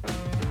Tennessee,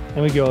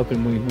 and we go up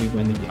and we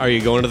win the game. Are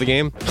you going to the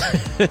game?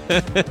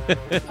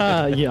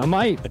 Yeah, I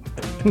might.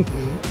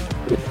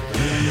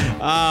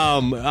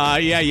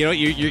 Yeah,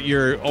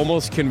 you're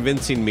almost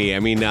convincing me. I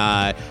mean,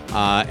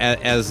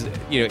 as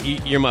you know,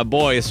 you're my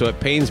boy, so it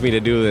pains me to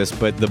do this,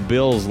 but the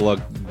Bills look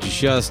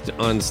just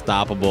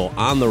unstoppable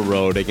on the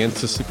road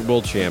against the Super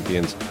Bowl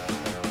champions.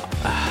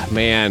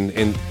 Man,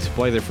 and to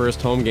play their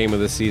first home game of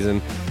the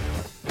season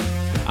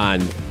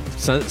on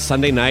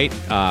Sunday night,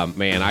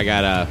 man,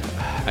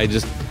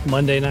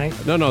 Monday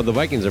night? No, the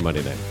Vikings are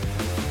Monday night.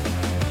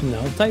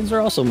 No, Titans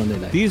are also Monday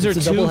night. These are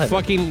It's a two doubleheader.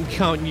 fucking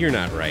count. You're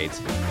not right.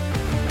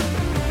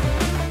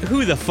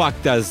 Who the fuck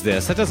does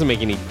this? That doesn't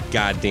make any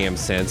goddamn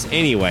sense.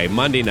 Anyway,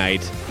 Monday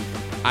night,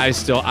 I'm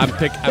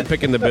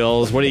picking the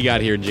Bills. What do you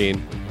got here,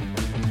 Gene?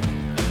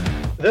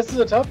 This is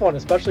a tough one,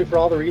 especially for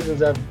all the reasons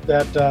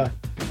that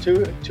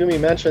Toomey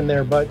mentioned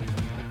there. But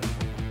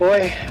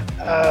boy,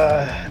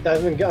 I'm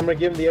going to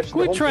give him the edge.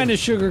 Quit trying to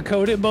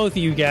sugarcoat it, both of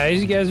you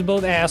guys. You guys are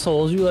both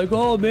assholes. You're like,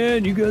 oh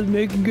man, you guys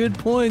making good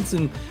points,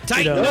 and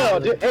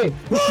Hey,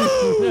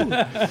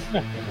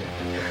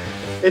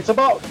 it's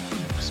about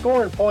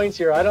scoring points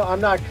here.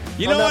 I'm not.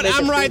 You know what?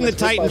 I'm riding the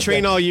Titan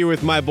train all year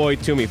with my boy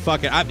Toomey.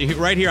 Fuck it.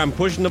 Right here, I'm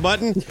pushing the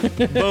button.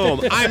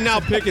 Boom. I'm now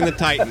picking the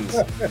Titans.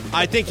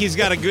 I think he's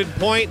got a good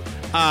point.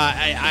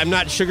 I'm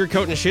not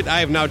sugarcoating shit.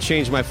 I have now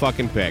changed my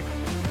fucking pick.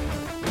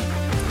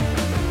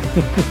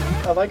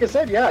 Like I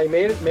said, yeah, he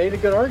made a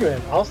good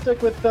argument. I'll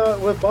stick with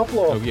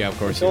Buffalo. Oh, yeah, of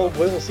course. We'll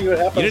see what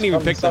happens. You didn't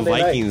even pick the Sunday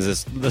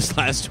Vikings this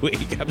last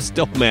week. I'm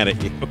still mad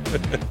at you.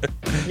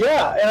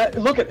 Yeah,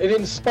 look, it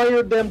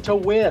inspired them to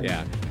win.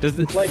 Yeah.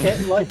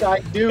 Like I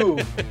do.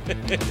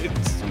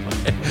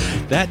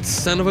 That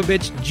son of a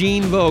bitch,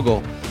 Gene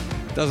Vogel,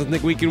 doesn't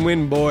think we can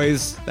win,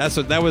 boys.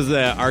 That was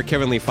our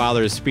Heavenly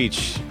Father's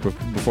speech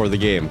before the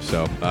game.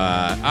 So,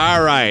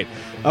 all right.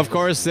 Of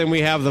course, then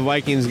we have the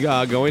Vikings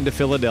going to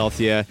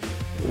Philadelphia,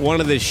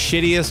 one of the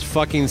shittiest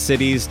fucking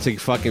cities to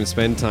fucking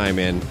spend time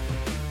in.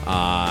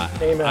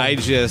 Amen. I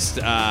just,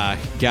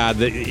 God,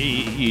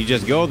 you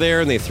just go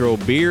there and they throw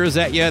beers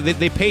at you.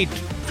 They pay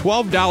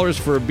 $12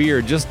 for a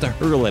beer just to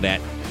hurl it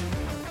at.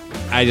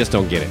 I just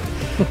don't get it.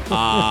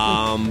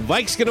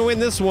 Vikes going to win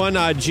this one.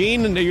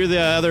 Gene, you're the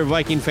other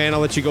Viking fan. I'll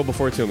let you go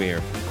before Toomey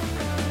here.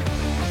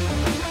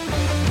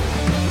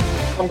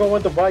 I'm going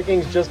with the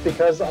Vikings just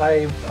because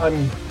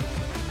I'm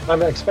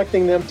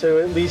expecting them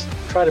to at least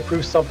try to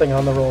prove something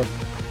on the road.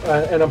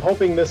 And I'm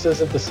hoping this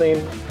isn't the same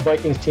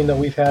Vikings team that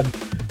we've had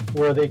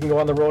where they can go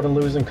on the road and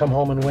lose and come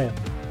home and win.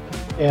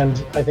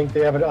 And I think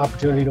they have an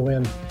opportunity to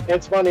win.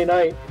 It's Monday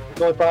night.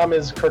 The only problem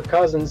is Kirk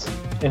Cousins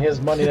and his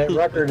Monday night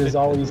record is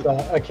always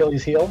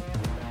Achilles heel.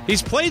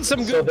 He's played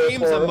some good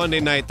games on Monday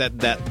night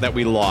that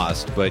we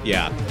lost, but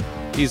yeah,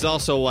 he's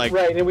also like...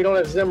 Right, and we don't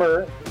have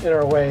Zimmer in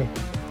our way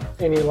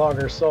any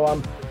longer. So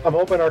I'm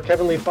hoping our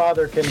Heavenly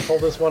Father can pull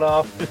this one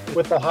off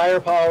with the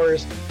higher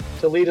powers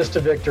to lead us to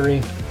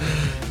victory.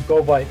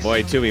 Go Vikes.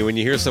 Boy, Toomey, when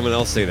you hear someone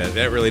else say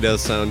that really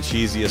does sound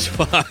cheesy as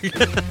fuck.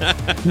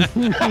 That's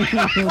the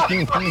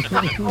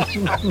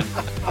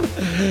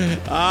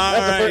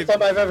first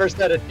time I've ever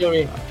said it,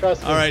 Toomey.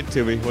 Trust me. All right,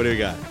 Toomey, what do you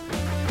got?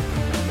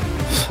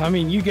 I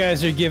mean, you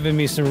guys are giving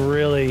me some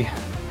really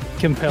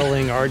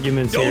compelling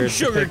arguments here. Don't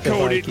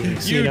sugarcoat it,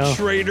 you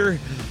traitor.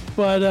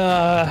 But,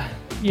 the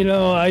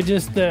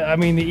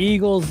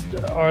Eagles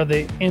are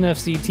the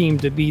NFC team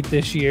to beat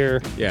this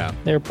year. Yeah.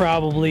 They're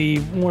probably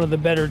one of the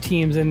better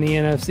teams in the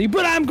NFC,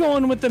 but I'm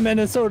going with the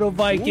Minnesota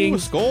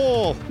Vikings. Ooh,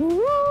 skull.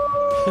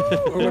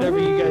 Or whatever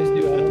you guys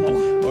do. I don't know.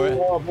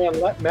 Oh, man,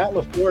 Matt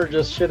LaFleur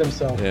just shit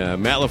himself. Yeah,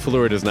 Matt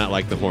LaFleur does not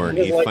like the horn.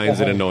 He like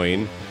finds it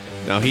annoying.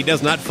 Now, he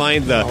does not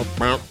find the...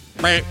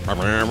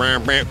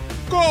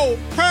 Go,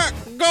 Pack,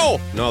 go!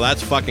 No,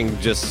 that's fucking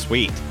just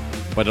sweet.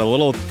 But a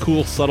little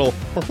cool, subtle...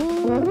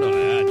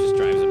 No, just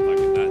drives him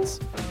fucking nuts.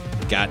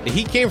 God,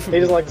 he came from... He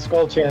doesn't like the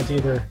skull chant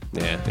either.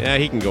 Yeah,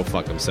 he can go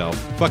fuck himself.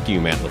 Fuck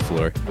you, Matt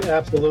LaFleur. Yeah,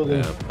 absolutely.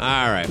 Yeah.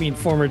 All right. I mean,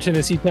 former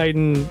Tennessee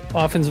Titan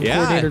offensive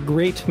coordinator,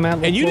 great Matt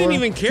LaFleur. And you didn't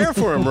even care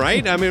for him,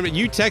 right? I mean,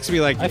 you texted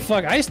me like...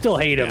 I still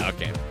hate him. Yeah,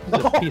 okay. Oh,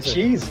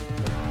 jeez.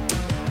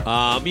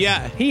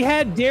 Yeah. He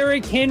had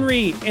Derrick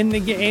Henry and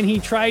he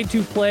tried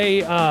to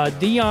play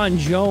Deion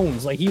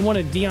Jones. Like, he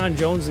wanted Deion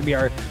Jones to be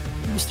our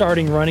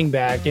starting running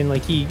back, and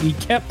like he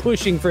kept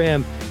pushing for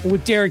him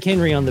with Derrick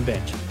Henry on the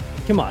bench.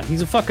 Come on,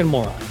 he's a fucking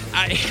moron.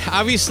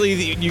 Obviously,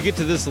 you get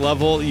to this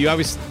level,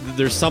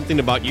 there's something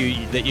about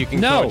you that you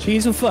can coach. No,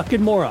 he's a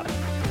fucking moron.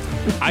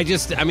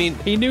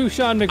 He knew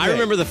Sean McVay. I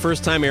remember the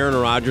first time Aaron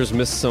Rodgers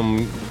missed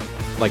some,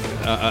 like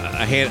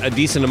a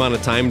decent amount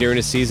of time during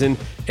a season,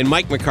 and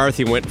Mike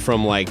McCarthy went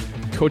from like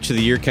Coach of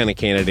the Year kind of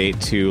candidate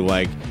to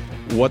like,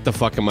 what the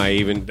fuck am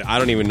I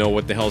don't even know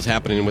what the hell's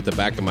happening with the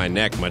back of my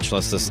neck, much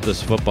less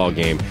this football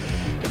game.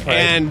 Right.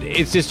 And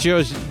it just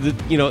shows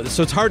that,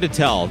 so it's hard to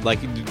tell. Like,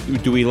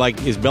 do we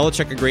is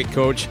Belichick a great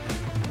coach,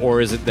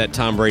 or is it that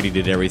Tom Brady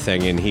did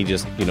everything and he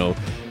just,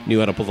 knew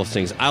how to pull those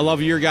things? I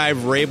love your guy,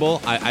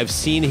 Vrabel. I've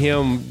seen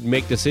him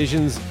make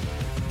decisions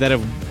that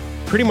have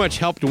pretty much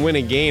helped win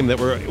a game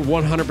that were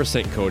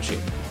 100% coaching.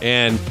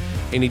 And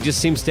he just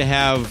seems to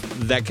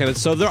have that kind of...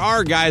 So there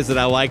are guys that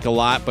I like a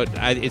lot, but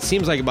it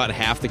seems like about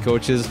half the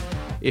coaches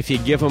if you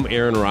give them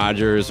Aaron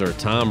Rodgers or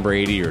Tom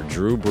Brady or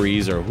Drew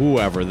Brees or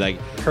whoever, like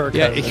Kirk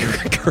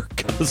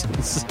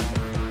Cousins,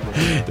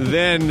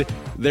 then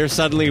they're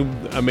suddenly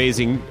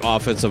amazing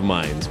offensive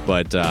minds.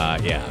 But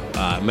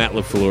Matt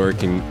LaFleur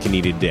can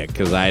eat a dick,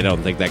 because I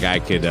don't think that guy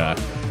could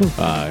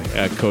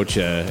coach.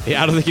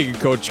 I don't think he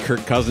could coach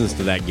Kirk Cousins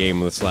to that game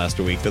this last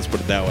week. Let's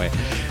put it that way.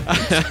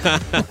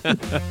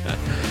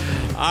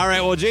 All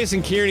right. Well,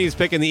 Jason Kearney's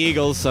picking the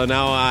Eagles, so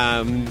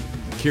now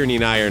Kearney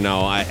and I are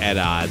now at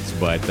odds,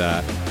 but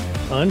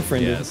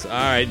unfriended. Yes. All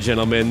right,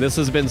 gentlemen. This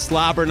has been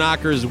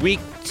Slobberknockers Week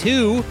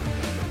 2.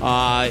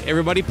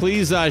 Everybody,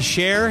 please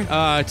share,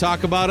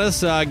 talk about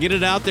us, get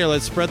it out there.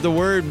 Let's spread the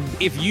word.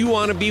 If you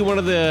want to be one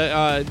of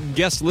the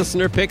guest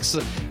listener picks,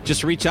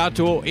 just reach out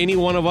to any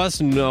one of us,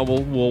 and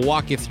we'll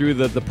walk you through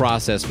the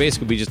process.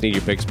 Basically, we just need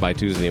your picks by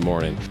Tuesday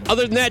morning.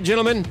 Other than that,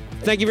 gentlemen,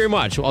 thank you very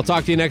much. I'll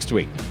talk to you next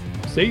week.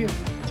 See you.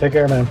 Take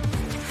care, man.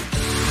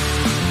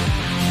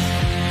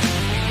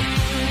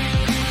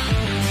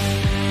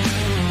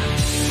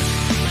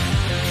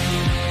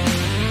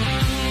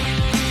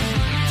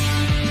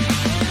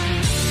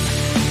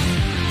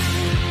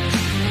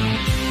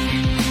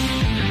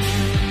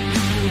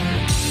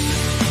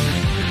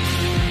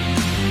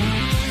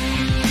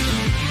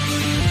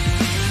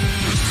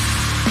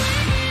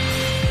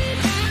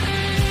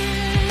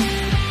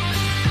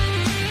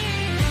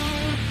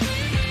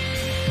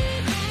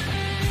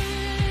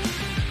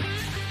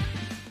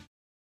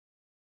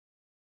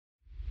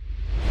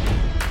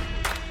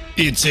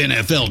 It's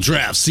NFL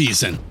draft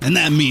season, and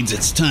that means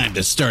it's time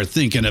to start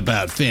thinking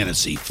about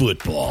fantasy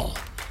football.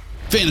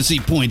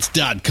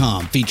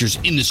 FantasyPoints.com features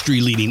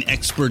industry-leading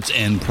experts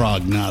and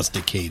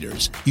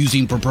prognosticators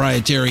using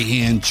proprietary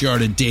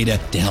hand-charted data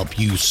to help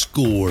you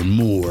score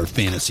more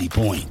fantasy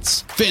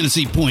points.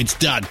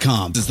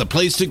 FantasyPoints.com is the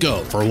place to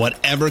go for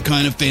whatever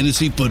kind of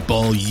fantasy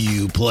football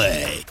you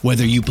play.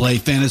 Whether you play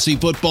fantasy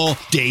football,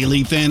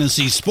 daily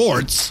fantasy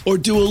sports, or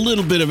do a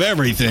little bit of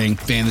everything,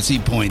 Fantasy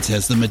Points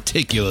has the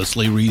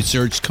meticulously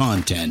researched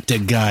content to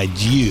guide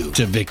you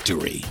to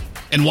victory.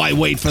 And why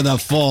wait for the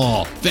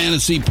fall?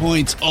 Fantasy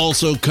Points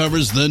also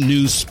covers the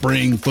new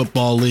spring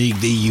football league,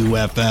 the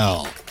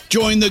UFL.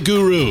 Join the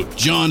guru,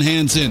 John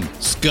Hansen,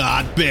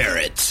 Scott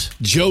Barrett,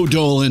 Joe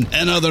Dolan,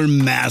 and other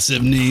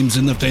massive names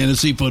in the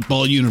fantasy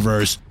football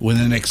universe with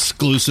an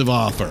exclusive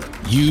offer.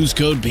 Use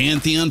code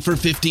Pantheon for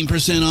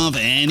 15% off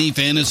any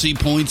Fantasy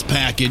Points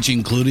package,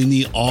 including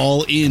the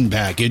all-in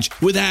package,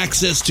 with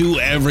access to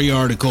every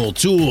article,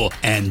 tool,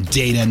 and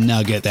data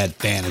nugget that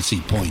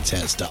Fantasy Points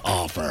has to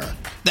offer.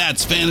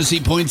 That's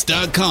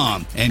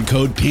FantasyPoints.com and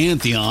code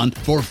Pantheon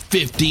for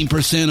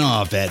 15%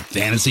 off at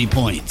Fantasy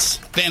Points.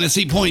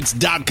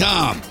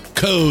 FantasyPoints.com,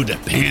 code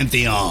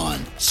Pantheon.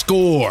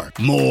 Score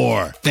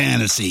more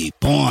fantasy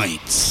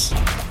points.